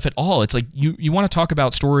any of this stuff at all. It's like you want to talk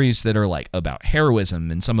about stories that are like about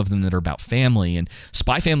heroism, and some of them that are about family, and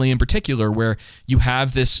Spy Family in particular, where you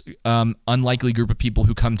have this unlikely group of people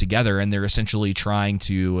who come together, and they're essentially trying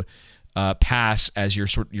to pass as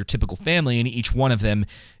your typical family, and each one of them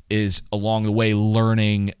is along the way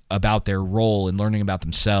learning about their role and learning about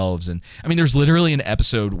themselves. And I mean, there's literally an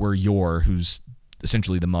episode where Yor, who's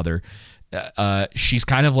essentially the mother, she's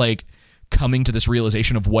kind of like coming to this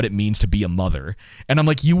realization of what it means to be a mother. And I'm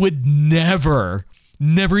like, you would never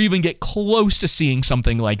even get close to seeing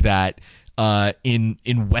something like that in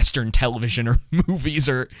Western television or movies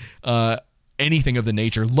or anything of the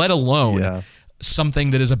nature, let alone something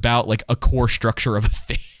that is about like a core structure of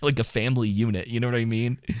like a family unit. You know what I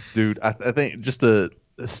mean? Dude, I think just a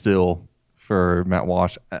still for Matt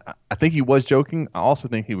Walsh, I think he was joking. I also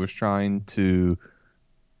think he was trying to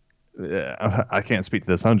I can't speak to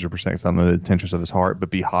this 100% because I'm the intentions of his heart, but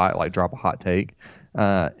be hot, like drop a hot take.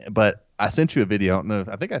 But I sent you a video. I don't know.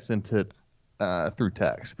 I think I sent it through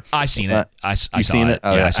text. I've seen it. I saw it.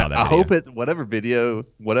 Oh, yeah, I saw that. I video. hope it.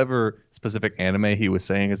 Whatever specific anime he was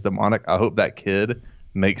saying is demonic. I hope that kid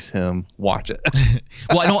makes him watch it.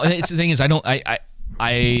 Well, I don't. It's the thing is, I don't. I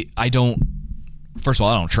don't. First of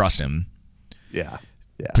all, I don't trust him. Yeah.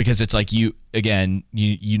 Because it's like you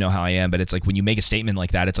know how I am, but it's like when you make a statement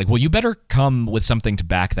like that, it's like, well, you better come with something to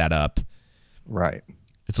back that up. Right.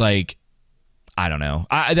 It's like, I don't know.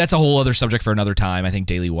 That's a whole other subject for another time. I think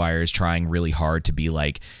Daily Wire is trying really hard to be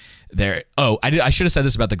like there. Oh, I should have said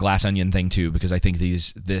this about the Glass Onion thing too, because I think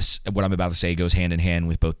this what I'm about to say goes hand in hand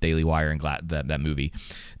with both Daily Wire and that movie.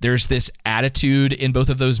 There's this attitude in both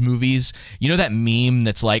of those movies. You know that meme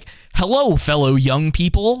that's like, "Hello, fellow young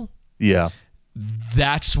people." Yeah.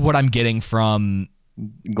 That's what I'm getting from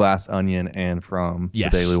Glass Onion and from the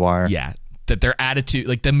Daily Wire. Yeah. That their attitude,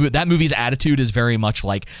 like that movie's attitude is very much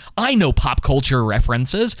like, I know pop culture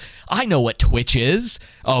references. I know what Twitch is.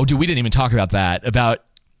 Oh, dude, we didn't even talk about that. About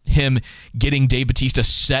him getting Dave Bautista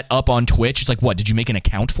set up on Twitch. It's like, what? Did you make an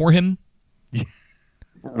account for him?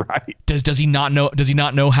 Right. Does he not know? Does he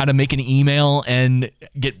not know how to make an email and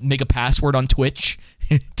make a password on Twitch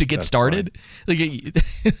to get started? Like,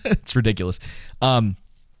 it's ridiculous. But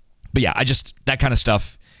yeah, that kind of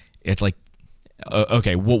stuff. It's like,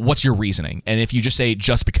 okay, well, what's your reasoning? And if you just say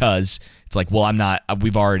just because, it's like, well,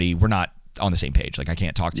 we're not on the same page. Like, I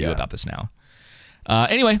can't talk to you about this now.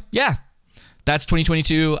 Anyway, yeah, that's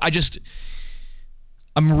 2022.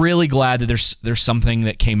 I'm really glad that there's something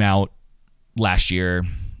that came out last year,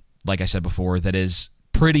 like I said before, that is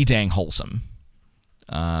pretty dang wholesome.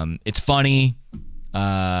 It's funny.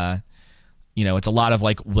 It's a lot of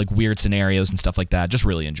like weird scenarios and stuff like that. Just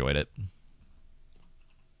really enjoyed it.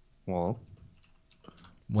 Well,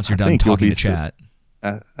 once you're done talking to chat,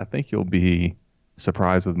 I think you'll be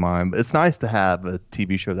surprised with mine. But it's nice to have a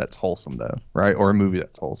TV show that's wholesome, though, right? Or a movie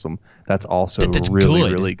that's wholesome. That's also that's really,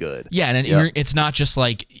 good. really good. Yeah, and it's not just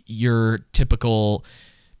like your typical.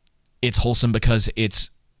 It's wholesome because it's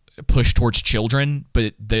pushed towards children,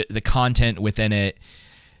 but the content within it,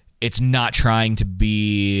 it's not trying to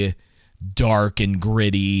be dark and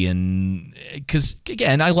gritty, and because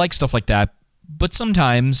again, I like stuff like that, but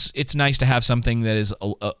sometimes it's nice to have something that is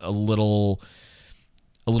a little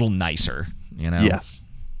nicer, you know? Yes.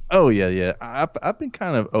 Oh yeah. I've been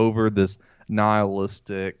kind of over this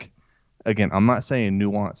nihilistic. Again, I'm not saying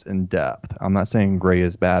nuance and depth. I'm not saying gray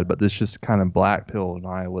is bad, but this just kind of black pill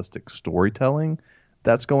nihilistic storytelling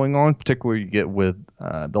that's going on. Particularly, you get with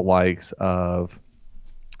the likes of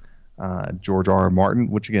George R. R.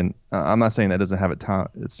 Martin, which again, I'm not saying that doesn't have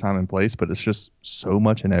its time and place, but it's just so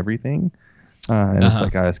much in everything. And it's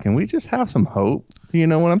like, guys, can we just have some hope? You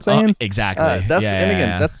know what I'm saying? Exactly.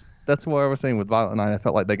 That's what I was saying with Violent Night. I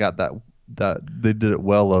felt like they got that they did it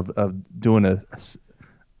well of doing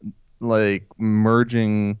like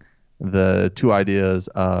merging the two ideas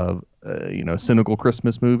of cynical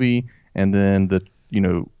Christmas movie and then the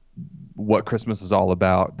what Christmas is all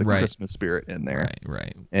about, the Christmas spirit in there,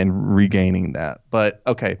 right, and regaining that. But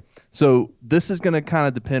okay, so this is going to kind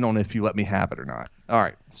of depend on if you let me have it or not. All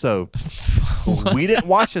right, so we didn't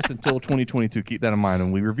watch this until 2022. Keep that in mind,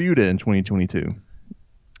 and we reviewed it in 2022.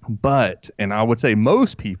 But, and I would say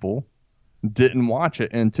most people didn't watch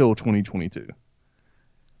it until 2022.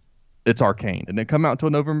 It's Arcane. It didn't come out until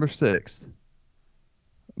November 6th.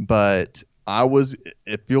 But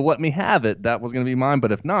if you'll let me have it, that was going to be mine.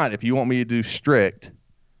 But if not, if you want me to do strict,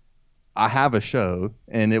 I have a show,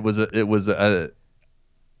 and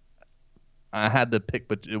I had to pick,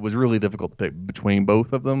 but it was really difficult to pick between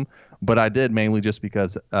both of them. But I did mainly just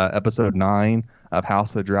because episode 9 of House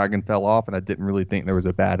of the Dragon fell off, and I didn't really think there was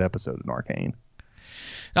a bad episode in Arcane.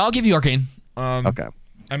 I'll give you Arcane. Okay.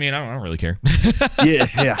 I mean, I don't really care.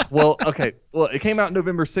 Yeah. Well, okay. Well, it came out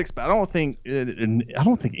November 6th, but I don't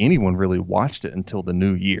think anyone really watched it until the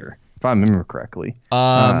new year, if I remember correctly.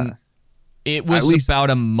 It was about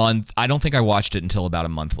a month. I don't think I watched it until about a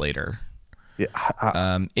month later.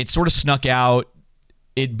 Yeah, it sort of snuck out.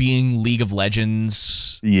 It being League of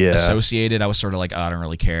Legends associated, I was sort of like, oh, I don't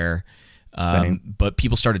really care. But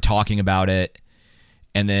people started talking about it,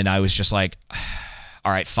 and then I was just like,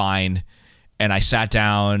 all right, fine. And I sat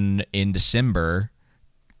down in December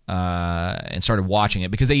and started watching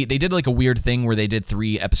it because they did like a weird thing where they did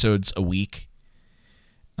 3 episodes a week.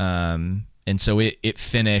 And so it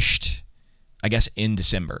finished, I guess, in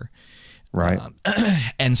December. Right.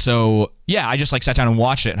 And so, yeah, I just like sat down and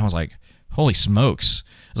watched it, and I was like, holy smokes.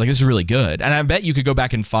 I was like, this is really good. And I bet you could go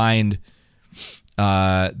back and find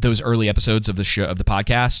those early episodes of the show, of the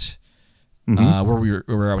podcast,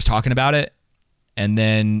 where I was talking about it, and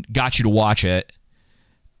then got you to watch it.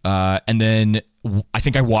 And then I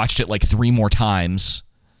think I watched it like 3 more times,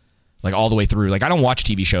 like all the way through. Like, I don't watch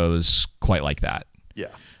TV shows quite like that. Yeah.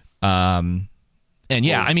 And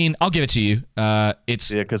yeah, I mean, I'll give it to you.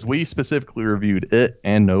 Because we specifically reviewed it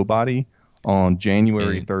and Nobody on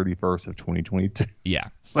January 31st of 2022. Yeah.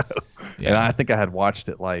 So, and I think I had watched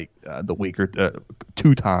it like the week or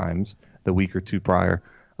 2 times the week or 2 prior.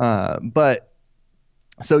 But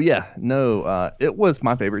so yeah, no, it was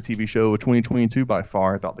my favorite TV show of 2022 by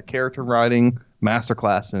far. I thought the character writing,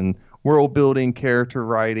 masterclass in world building, character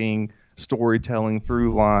writing, storytelling,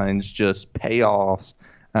 through lines, just payoffs.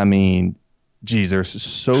 I mean, geez, there's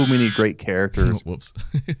so many great characters. Whoops.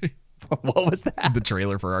 What was that? The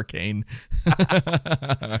trailer for Arcane.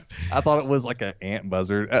 I thought it was like an ant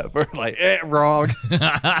buzzard. Like, wrong.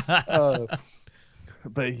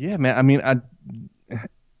 But yeah, man, I mean,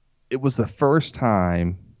 it was the first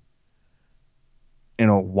time in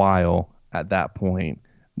a while at that point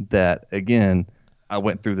that, again, I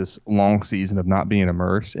went through this long season of not being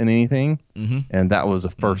immersed in anything. And that was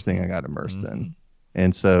the first thing I got immersed in.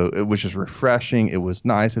 And so it was just refreshing. It was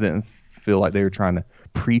nice. I didn't feel like they were trying to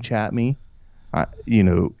preach at me. I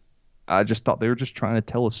just thought they were just trying to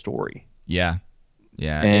tell a story. Yeah.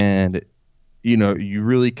 Yeah. And, you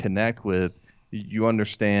really connect with, you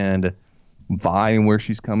understand Vi and where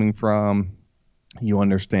she's coming from. You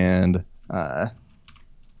understand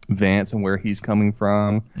Vance and where he's coming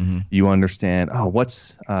from. You understand,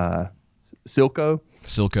 what's Silco?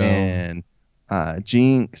 And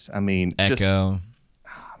Jinx. I mean, Echo.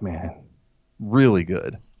 Man, really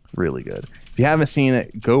good. If you haven't seen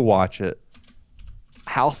it, go watch it.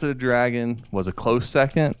 House of the Dragon was a close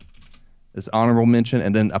second. It's honorable mention,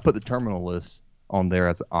 and then I put the Terminal List on there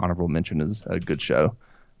as an honorable mention. Is a good show,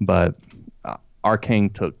 but Arcane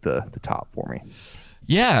took the top for me.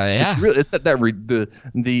 Yeah. It's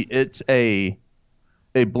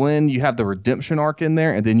a blend. You have the redemption arc in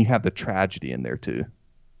there, and then you have the tragedy in there too.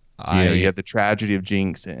 You have the tragedy of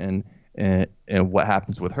Jinx and what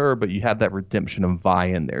happens with her, but you have that redemption of Vi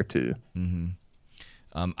in there too.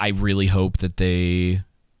 I really hope that they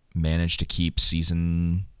manage to keep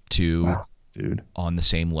season 2 on the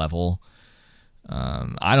same level.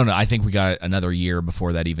 I don't know. I think we got another year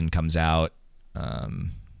before that even comes out.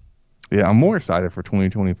 Yeah, I'm more excited for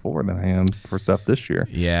 2024 than I am for stuff this year.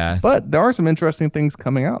 Yeah. But there are some interesting things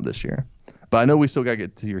coming out this year. But I know we still got to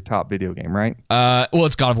get to your top video game, right? Well,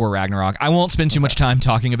 it's God of War Ragnarok. I won't spend too much time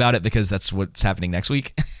talking about it because that's what's happening next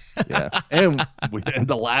week. Yeah. And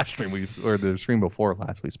the last stream or the stream before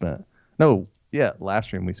last last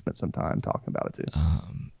stream we spent some time talking about it too.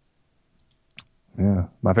 Yeah.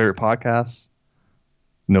 My favorite podcast,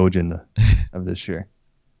 No Agenda of this year.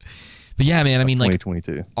 But yeah, man, I mean, like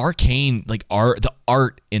 2022. Arcane, like the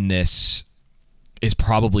art in this is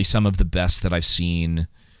probably some of the best that I've seen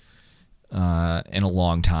in a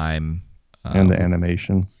long time. And the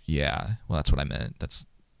animation. Yeah. Well, that's what I meant. That's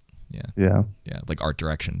Yeah. like art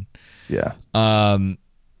direction. Yeah. Um,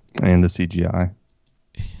 And the CGI.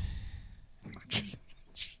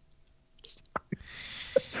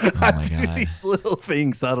 oh my I do God. these little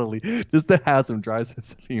things subtly just to have some dry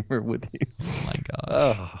sense of humor with you. Oh my God.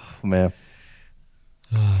 Oh man.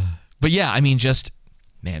 But yeah, I mean, just,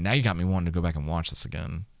 man, now you got me wanting to go back and watch this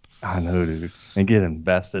again. I know, dude, and get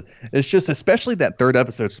invested. It's just, especially that third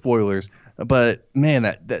episode, spoilers. But man,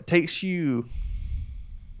 that takes you,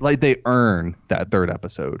 like, they earn that third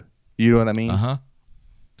episode. You know what I mean? Uh-huh.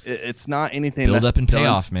 It's not anything Build that's up and done-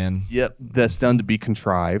 payoff, man. Yep, that's done to be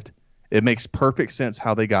contrived. It makes perfect sense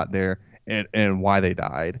how they got there and why they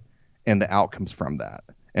died, and the outcomes from that,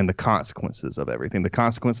 and the consequences of everything. The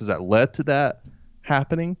consequences that led to that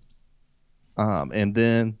happening, and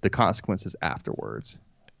then the consequences afterwards.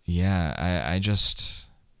 Yeah, I just...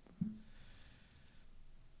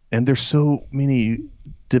 And there's so many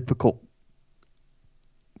difficult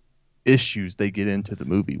issues they get into the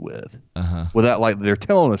movie with. Uh-huh. Without, like, they're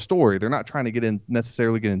telling a story. They're not trying to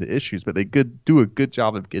necessarily get into issues, but they do a good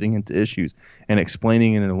job of getting into issues and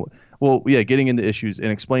explaining it getting into issues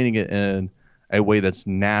and explaining it in a way that's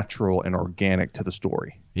natural and organic to the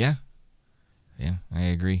story. Yeah. Yeah, I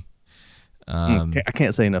agree. I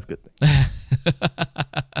can't say enough good things.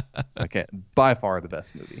 I can't. By far the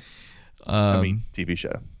best movie. TV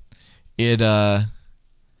show. It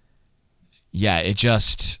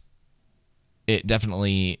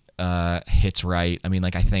definitely hits right. I mean,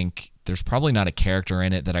 like, I think there's probably not a character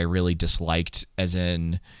in it that I really disliked, as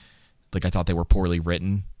in, like, I thought they were poorly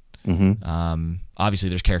written. Mm-hmm. Obviously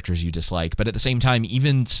there's characters you dislike, but at the same time,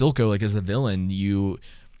 even Silco, like, as the villain, you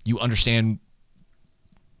understand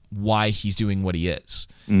why he's doing what he is.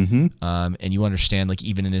 Mm-hmm. And you understand, like,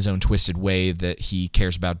 even in his own twisted way, that he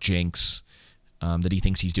cares about Jinx, that he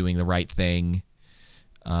thinks he's doing the right thing.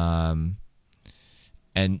 And,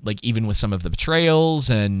 like, even with some of the betrayals,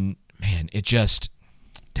 and, man, it just,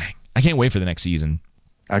 dang, I can't wait for the next season.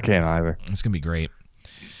 I can't either. It's gonna be great.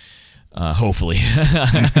 Hopefully.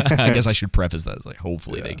 I guess I should preface that as, like,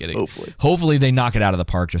 hopefully they get it. Hopefully they knock it out of the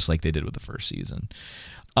park just like they did with the first season.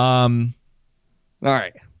 All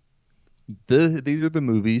right. These are the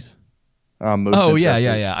movies. Most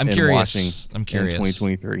yeah. I'm curious. In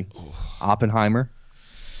 2023. Oppenheimer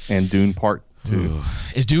and Dune Part 2.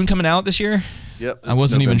 Is Dune coming out this year? Yep. I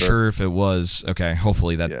wasn't even November. sure if it was. Okay,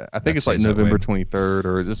 hopefully that. Yeah, I think that it's like stays that November way. 23rd,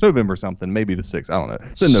 or it's November something, maybe the 6th. I don't know.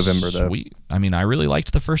 It's in November though. Sweet. I mean, I really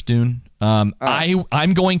liked the first Dune. I'm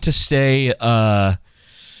going to stay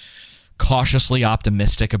cautiously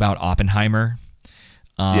optimistic about Oppenheimer.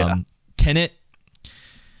 Tenet.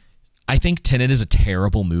 I think Tenet is a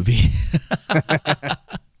terrible movie.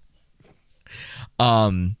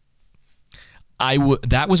 That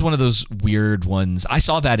was one of those weird ones. I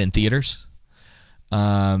saw that in theaters.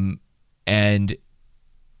 And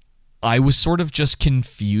I was sort of just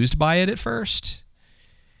confused by it at first.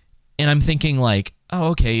 And I'm thinking, like, oh,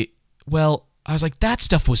 okay, well, I was like, that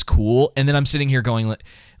stuff was cool. And then I'm sitting here going,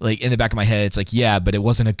 like, in the back of my head, it's like, yeah, but it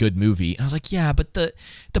wasn't a good movie. And I was like, yeah, but the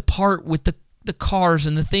part with the cars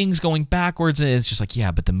and the things going backwards, and it's just like,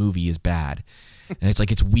 yeah, but the movie is bad. And it's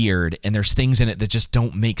like, it's weird, and there's things in it that just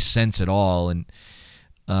don't make sense at all. And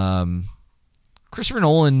Christopher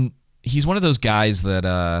Nolan, he's one of those guys that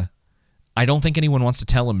I don't think anyone wants to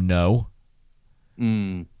tell him no.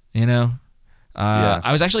 You know? Yeah.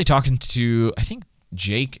 I was actually talking to, I think,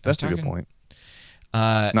 Jake. That's a good point.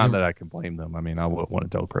 Not that I can blame them. I mean, I wouldn't want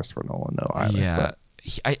to tell Christopher Nolan no either. Yeah. But.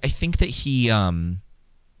 I think that he...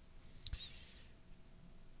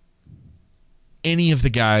 any of the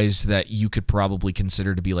guys that you could probably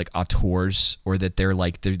consider to be like auteurs, or that they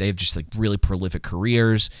have just like really prolific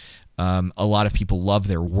careers. A lot of people love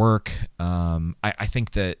their work. I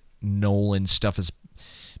think that Nolan's stuff is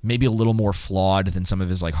maybe a little more flawed than some of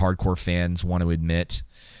his like hardcore fans want to admit.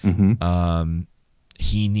 Mm-hmm.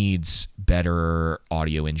 He needs better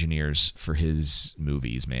audio engineers for his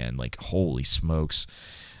movies, man. Like, holy smokes.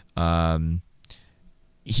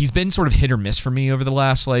 he's been sort of hit or miss for me over the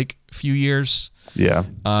last like few years. Yeah.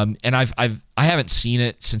 And I haven't seen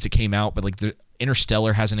it since it came out, but like the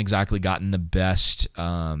Interstellar hasn't exactly gotten the best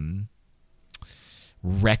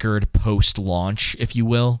record post launch, if you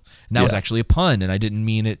will. And that was actually a pun, and I didn't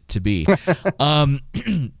mean it to be.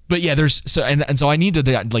 But yeah, so I need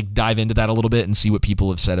to like dive into that a little bit and see what people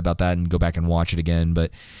have said about that and go back and watch it again.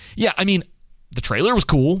 But yeah, I mean, the trailer was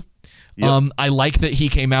cool. Yep. I like that he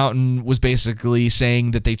came out and was basically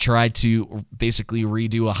saying that they tried to basically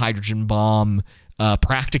redo a hydrogen bomb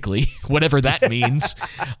practically, whatever that means.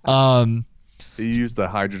 He used the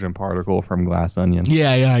hydrogen particle from Glass Onion.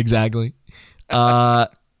 Yeah, exactly.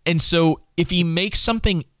 And so if he makes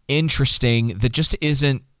something interesting that just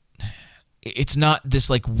isn't, it's not this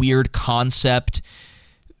like weird concept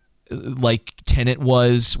like Tenet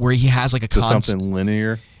was, where he has like a concept. Something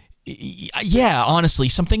linear. Yeah, honestly,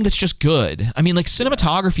 something that's just good. I mean, like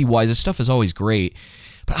cinematography wise, this stuff is always great,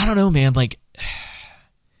 but I don't know, man. Like,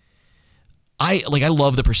 I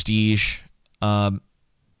love The Prestige. You know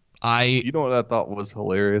what I thought was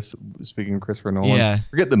hilarious? Speaking of Christopher Nolan, yeah.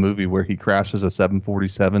 Forget the movie where he crashes a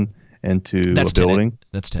 747 into That's a building. Tenet.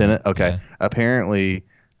 That's Tenet. Okay. Yeah. Apparently,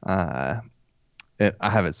 I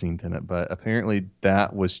haven't seen Tenet, but apparently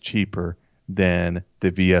that was cheaper than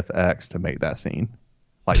the VFX to make that scene.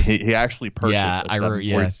 Like he actually purchased a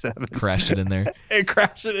 747. Crashed it in there. And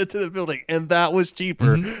crashed it into the building, and that was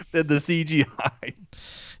cheaper than the CGI.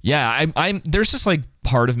 Yeah, I'm. There's this like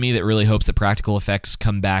part of me that really hopes that practical effects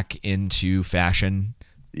come back into fashion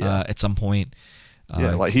at some point.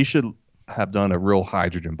 Like he should have done a real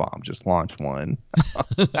hydrogen bomb. Just launch one.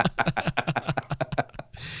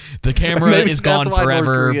 The camera is gone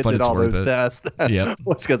forever, but it's all worth those it. Tests. Yep.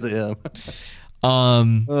 What's because of him?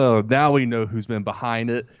 Now we know who's been behind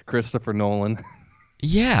it. Christopher Nolan.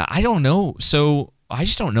 Yeah, I don't know. So I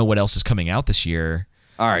just don't know what else is coming out this year.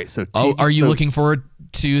 All right. So are you looking forward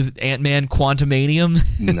to Ant-Man Quantumanium?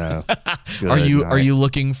 No. Are you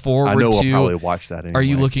looking forward to? I know we'll probably watch that anyway. Are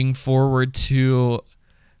you looking forward to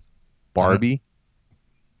Barbie?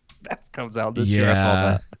 That comes out this year. I saw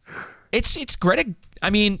that. It's Greta. I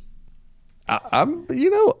mean, I'm.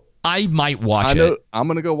 I might watch it. I'm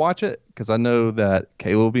gonna go watch it because I know that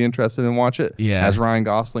Kayla will be interested in watch it. Yeah, has Ryan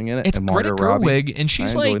Gosling in it. It's and Greta Margot Gerwig, Robbie. and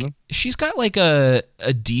she's got like a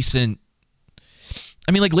decent.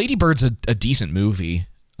 I mean, like Lady Bird's a decent movie.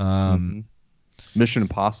 Mission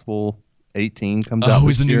Impossible 18 comes out. Oh,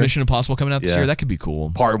 this is the year. New Mission Impossible coming out this year? That could be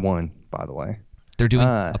cool. Part 1, by the way. They're doing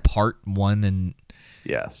a part 1 and.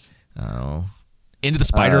 Yes. Oh.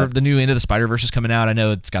 The new Into the Spider-Verse is coming out. I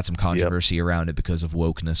know it's got some controversy around it because of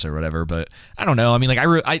wokeness or whatever, but I don't know. I mean, like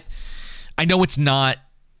I know it's not.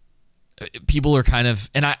 People are kind of,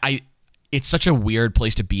 and it's such a weird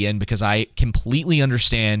place to be in because I completely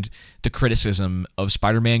understand the criticism of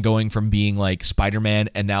Spider-Man going from being like Spider-Man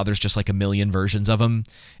and now there's just like a million versions of him,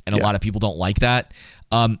 and a lot of people don't like that.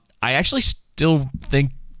 I actually still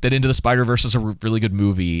think that Into the Spider-Verse is a really good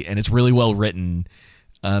movie and it's really well written.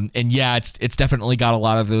 And yeah, it's definitely got a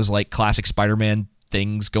lot of those like classic Spider-Man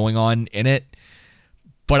things going on in it.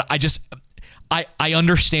 But I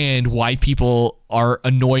understand why people are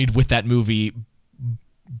annoyed with that movie.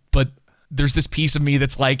 But there's this piece of me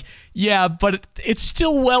that's like, yeah, but it's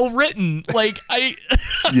still well written. Like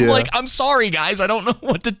like, I'm sorry guys, I don't know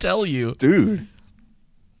what to tell you. Dude,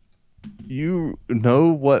 you know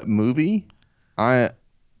what movie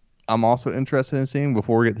I'm also interested in seeing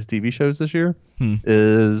before we get to TV shows this year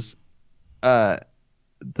is the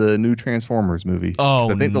new Transformers movie. Oh,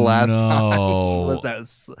 I think the last time was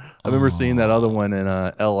that. I remember seeing that other one in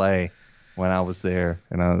L.A. when I was there,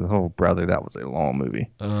 and I was, oh brother, that was a long movie.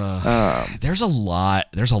 There's a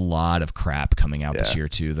lot of crap coming out this year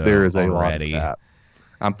too, though. There is a already. lot of crap.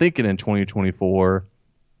 I'm thinking in 2024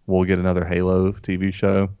 we'll get another Halo TV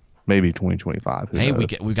show. Maybe 2025. Hey,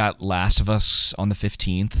 we got Last of Us on the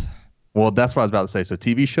 15th. Well, that's what I was about to say. So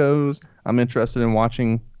TV shows I'm interested in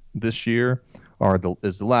watching this year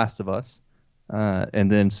is The Last of Us,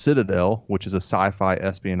 and then Citadel, which is a sci-fi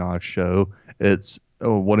espionage show.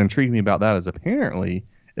 What intrigued me about that is apparently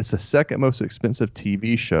it's the second most expensive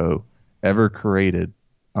TV show ever created,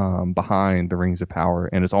 behind The Rings of Power,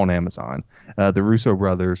 and it's on Amazon. The Russo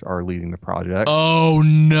brothers are leading the project. Oh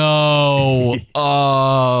no!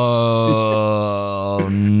 Oh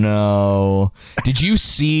no! Did you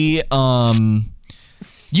see?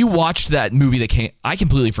 You watched that movie that came? I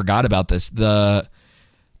completely forgot about this. The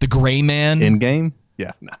Gray Man. Endgame?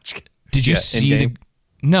 Yeah. No, just kidding. Did you see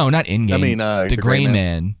No, not Endgame. I mean, the Gray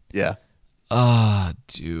Man. Yeah.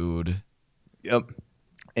 Dude. Yep.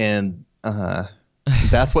 And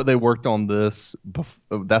that's what they worked on that's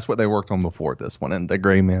what they worked on before this one, and the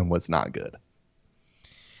Gray Man was not good,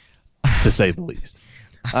 to say the least.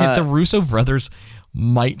 The Russo brothers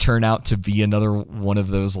might turn out to be another one of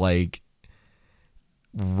those like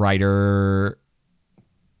writer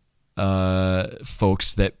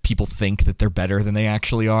folks that people think that they're better than they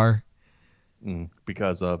actually are.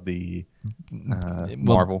 Because of the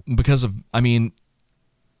Marvel. Because of, I mean,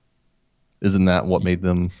 isn't that what made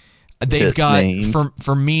them? They've got names?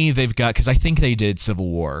 for me. They've got, because I think they did Civil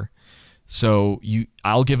War, so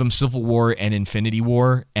I'll give them Civil War and Infinity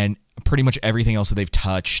War, and pretty much everything else that they've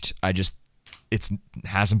touched, it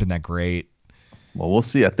hasn't been that great. Well, we'll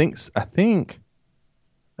see. I think I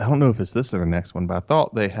don't know if it's this or the next one, but I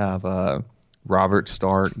thought they have Robert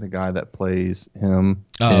Stark, the guy that plays him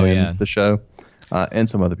in the show, and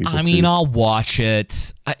some other people. I mean, too. I'll watch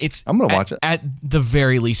it. I'm gonna watch it. At the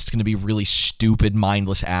very least, it's going to be really stupid,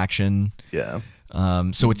 mindless action. Yeah.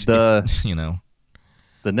 So it's you know.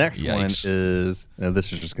 The next Yikes. one is, and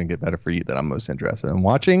this is just going to get better for you, that I'm most interested in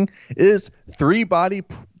watching, is Three Body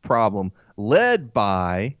Problem, led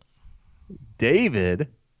by David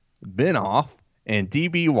Benoff and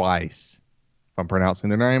D.B. Weiss. If I'm pronouncing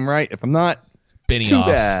their name right. If I'm not, too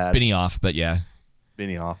bad. Benioff, but yeah.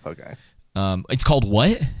 Benioff, okay. It's called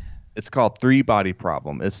what? It's called Three Body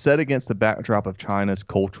Problem. It's set against the backdrop of China's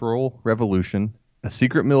Cultural Revolution. A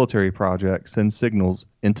secret military project sends signals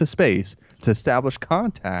into space to establish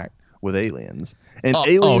contact with aliens. So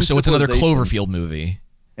it's another Cloverfield movie.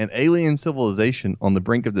 An alien civilization on the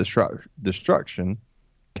brink of destruction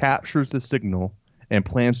captures the signal and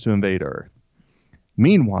plans to invade Earth.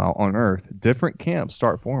 Meanwhile, on Earth, different camps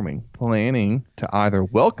start forming, planning to either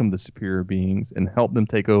welcome the superior beings and help them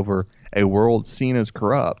take over a world seen as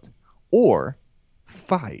corrupt, or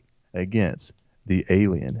fight against the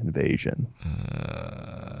alien invasion.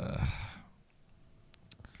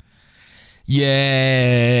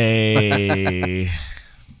 Yay.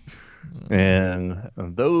 And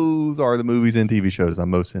those are the movies and TV shows I'm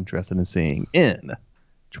most interested in seeing in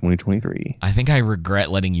 2023. I think I regret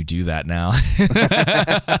letting you do that now.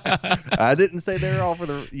 I didn't say they're all for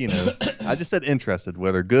the, I just said interested,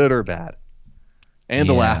 whether good or bad. And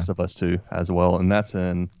The Last of Us 2 as well. And that's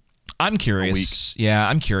in I'm curious. Yeah,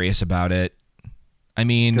 I'm curious about it. I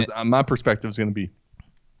mean, because my perspective is going to be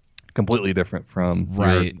completely different from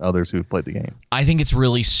yours and others who've played the game. I think it's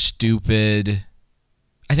really stupid.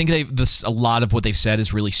 I think a lot of what they've said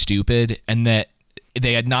is really stupid, and that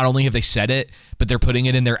they had not only have they said it, but they're putting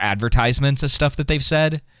it in their advertisements as stuff that they've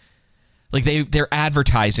said. Like they're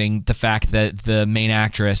advertising the fact that the main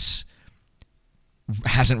actress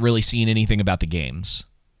hasn't really seen anything about the games.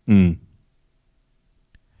 And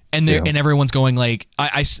and everyone's going like,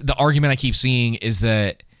 the argument I keep seeing is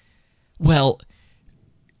that, well,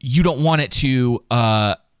 you don't want it to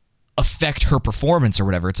affect her performance or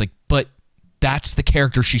whatever. It's like, but that's the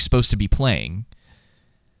character she's supposed to be playing.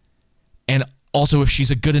 And also, if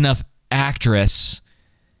she's a good enough actress,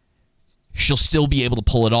 she'll still be able to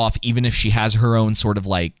pull it off, even if she has her own sort of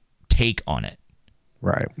like take on it.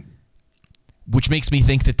 Right. Which makes me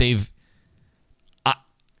think that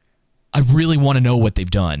I really want to know what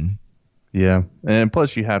they've done. Yeah. And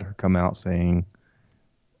plus you had her come out saying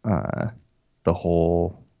the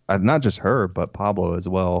whole, not just her, but Pablo as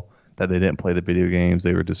well, that they didn't play the video games.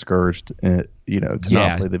 They were discouraged, to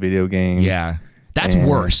not play the video games. Yeah. That's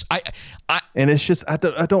worse. And it's just,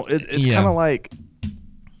 it's kind of like,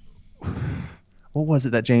 what was it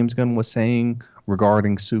that James Gunn was saying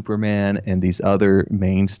regarding Superman and these other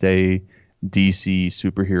mainstay DC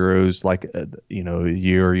superheroes, like a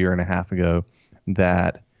year and a half ago,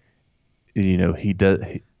 that he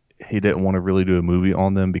didn't want to really do a movie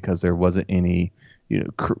on them because there wasn't any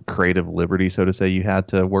creative liberty, so to say, you had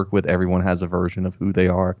to work with. Everyone has a version of who they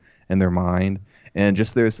are in their mind, and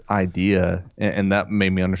just this idea, and that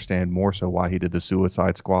made me understand more so why he did the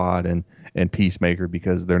Suicide Squad and Peacemaker,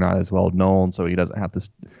 because they're not as well known, so he doesn't have this.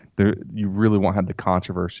 You really won't have the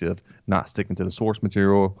controversy of not sticking to the source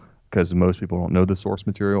material, because most people don't know the source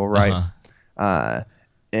material, right?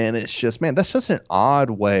 And it's just, man, that's just an odd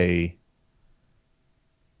way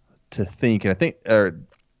to think. And I think,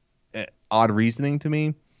 odd reasoning to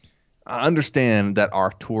me. I understand that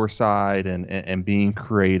our tour side and being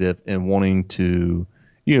creative and wanting to,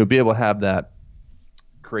 be able to have that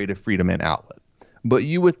creative freedom and outlet. But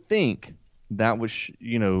you would think that was,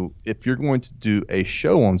 if you're going to do a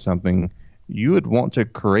show on something, you would want to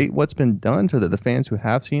create what's been done so that the fans who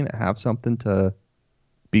have seen it have something to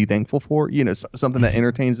be thankful for, something that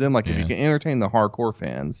entertains them. Like if you can entertain the hardcore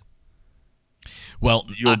fans, well,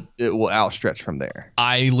 it will outstretch from there.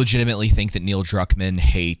 I legitimately think that Neil Druckmann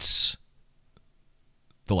hates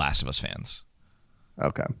The Last of Us fans.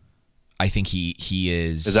 Okay. I think he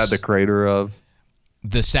is. Is that the creator of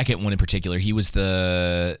the second one in particular? He was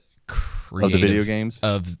the creative the video games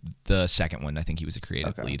of the second one. I think he was a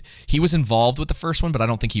creative lead. He was involved with the first one, but I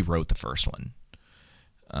don't think he wrote the first one.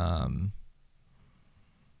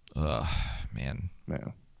 Man. Yeah.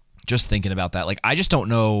 Just thinking about that, like I just don't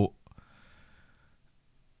know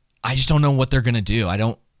what they're gonna do.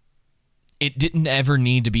 It didn't ever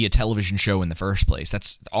need to be a television show in the first place.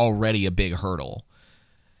 That's already a big hurdle.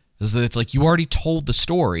 It's like you already told the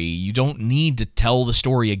story. You don't need to tell the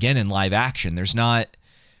story again in live action. There's not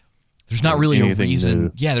really a reason.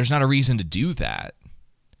 New. Yeah, there's not a reason to do that.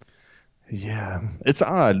 Yeah, it's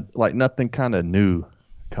odd. Like nothing kind of new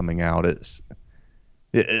coming out. It's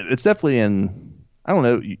definitely in. I don't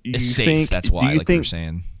know. It's safe. That's why. Like you're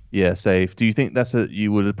saying. Yeah, safe. Do you think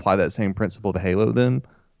you would apply that same principle to Halo then?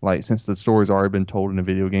 Like, since the story's already been told in a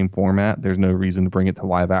video game format, there's no reason to bring it to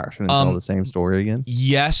live action and tell the same story again?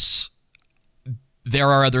 Yes, there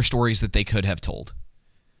are other stories that they could have told.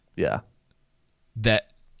 Yeah. That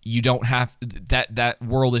you don't have... That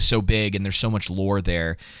world is so big and there's so much lore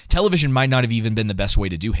there. Television might not have even been the best way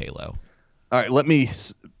to do Halo. All right, let me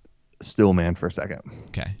still man for a second.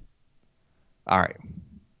 Okay. All right.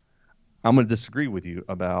 I'm going to disagree with you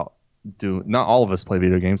about... Not all of us play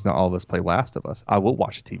video games. Not all of us play Last of Us. I will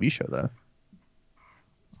watch a TV show though.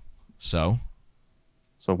 So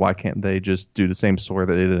why can't they just do the same story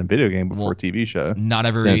that they did in a video game before a TV show? Not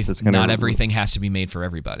everything has to be made for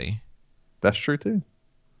everybody. That's true too.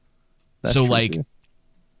 And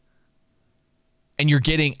you're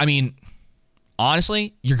getting. I mean,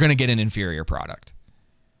 honestly, you're going to get an inferior product,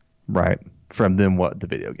 right? From them, what the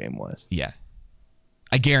video game was. Yeah,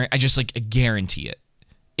 I guarantee it.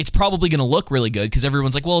 It's probably going to look really good because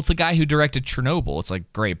everyone's like, well, it's the guy who directed Chernobyl. It's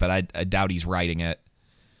like, great, but I doubt he's writing it.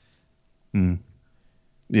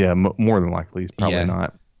 Yeah, more than likely, he's probably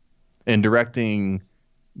not. And directing,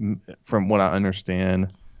 from what I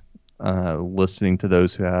understand, listening to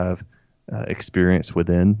those who have experience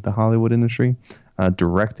within the Hollywood industry,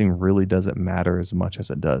 directing really doesn't matter as much as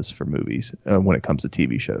it does for movies when it comes to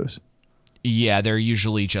TV shows. Yeah, they're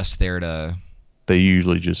usually just there to... They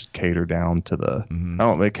usually just cater down to the. I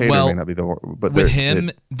don't. Cater may not be the word, but with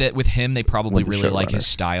him, they probably really like his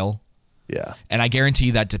style. Yeah, and I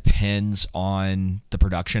guarantee that depends on the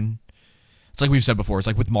production. It's like we've said before. It's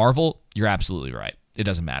like with Marvel, you're absolutely right. It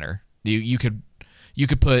doesn't matter. You could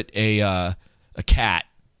put a cat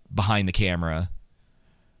behind the camera,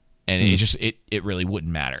 and it really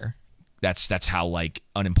wouldn't matter. That's how like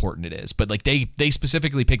unimportant it is. But like they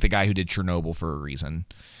specifically picked the guy who did Chernobyl for a reason.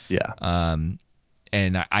 Yeah.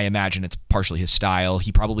 And I imagine it's partially his style.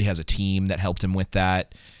 He probably has a team that helped him with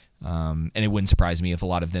that. And it wouldn't surprise me if a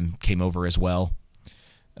lot of them came over as well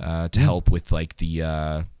to help with like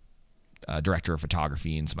the director of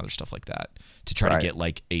photography and some other stuff like that to try to get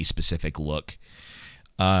like a specific look.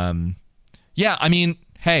 Yeah, I mean,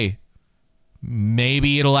 hey,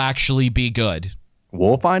 maybe it'll actually be good.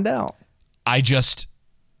 We'll find out. I just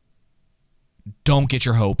don't get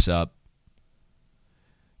your hopes up.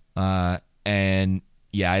 And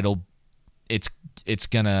yeah, it's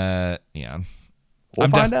gonna, yeah. We'll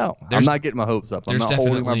find out. I'm not getting my hopes up. I'm not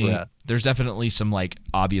holding my breath. There's definitely some like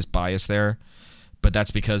obvious bias there, but that's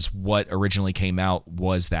because what originally came out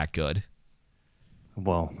was that good.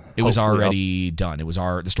 Well, it was already done.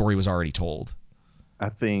 The story was already told. I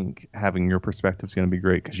think having your perspective is going to be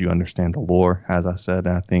great because you understand the lore, as I said.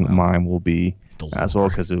 And I think mine will be as well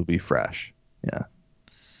because it will be fresh. Yeah.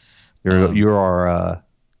 You're our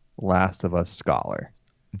Last of Us scholar.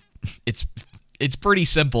 It's pretty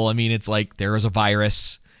simple. I mean, it's like there is a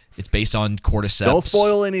virus. It's based on cordyceps. Don't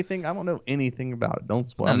spoil anything. I don't know anything about it. Don't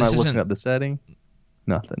spoil. I'm not looking up the setting.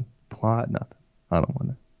 Nothing. Plot. Nothing. I don't want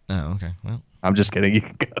to. Oh, okay. Well, I'm just kidding. You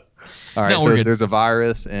can go. All right. So there's a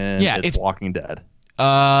virus and it's Walking Dead.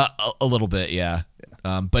 A little bit, yeah.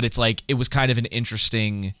 But it's like it was kind of an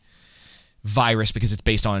interesting virus because it's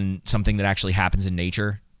based on something that actually happens in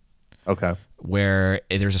nature. Okay. Where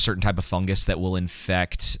there's a certain type of fungus that will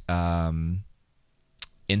infect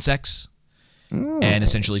insects and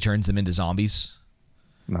essentially turns them into zombies.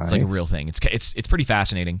 Nice. It's like a real thing. It's pretty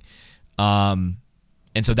fascinating. And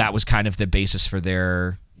so that was kind of the basis for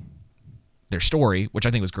their story, which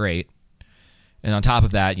I think was great. And on top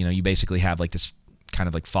of that, you basically have like this kind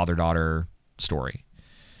of like father-daughter story.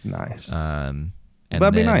 Nice. And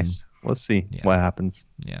that'd be nice. Let's see what happens.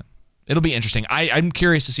 Yeah. It'll be interesting. I'm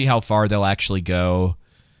curious to see how far they'll actually go,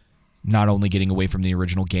 not only getting away from the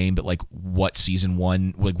original game, but like what season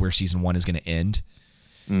one, like where season one is going to end.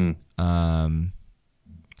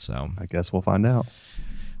 So I guess we'll find out.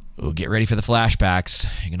 Oh, get ready for the flashbacks.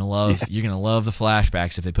 You're gonna love the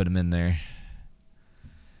flashbacks if they put them in there.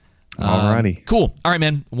 Alrighty. Cool. All right,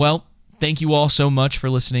 man. Well, thank you all so much for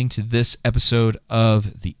listening to this episode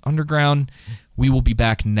of The Underground. We will be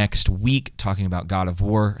back next week talking about God of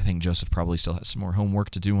War. I think Joseph probably still has some more homework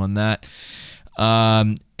to do on that.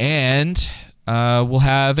 And we'll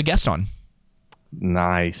have a guest on.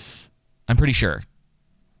 Nice. I'm pretty sure.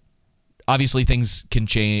 Obviously, things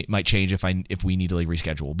might change if we need to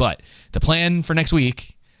reschedule. But the plan for next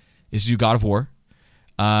week is to do God of War.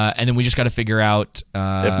 And then we just got to figure out. If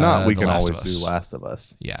not, we can Last always of Us. do Last of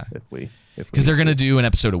Us. Yeah, Because they're gonna do an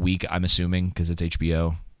episode a week. I'm assuming because it's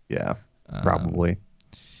HBO. Yeah, probably.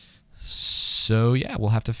 So yeah, we'll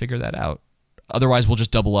have to figure that out. Otherwise, we'll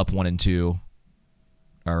just double up 1 and 2.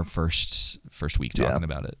 Our first week talking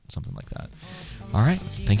about it, something like that. All right,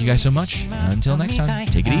 thank you guys so much. Until next time,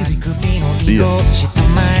 take it easy. See ya.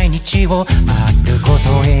 毎日を丸ご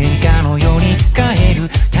と映画のように変える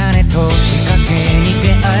種と仕掛けに出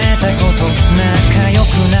会えたこと仲良く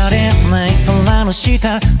なれない空の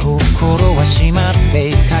下心は閉まっ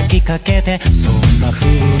て書きかけてそんな風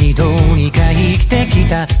にどうにか生きてき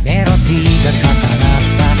たメロディーが重なっ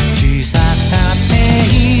た小ささって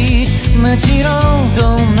いいもちろん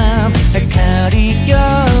どんな明かりよ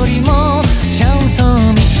りもちゃんと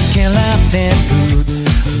見つけられる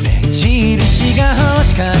目印が欲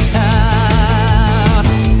しかった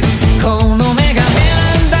この目が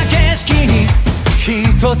選んだ景色に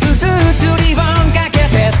一つずつリボンかけ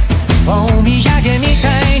てお土産みた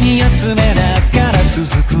いに集めながら続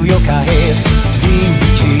くよ帰り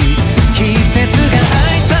道季節が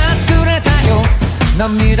挨拶くれたよ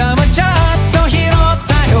涙もちょっと拾っ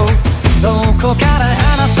たよどこから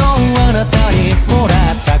話そうあなたにもら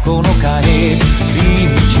ったこの帰り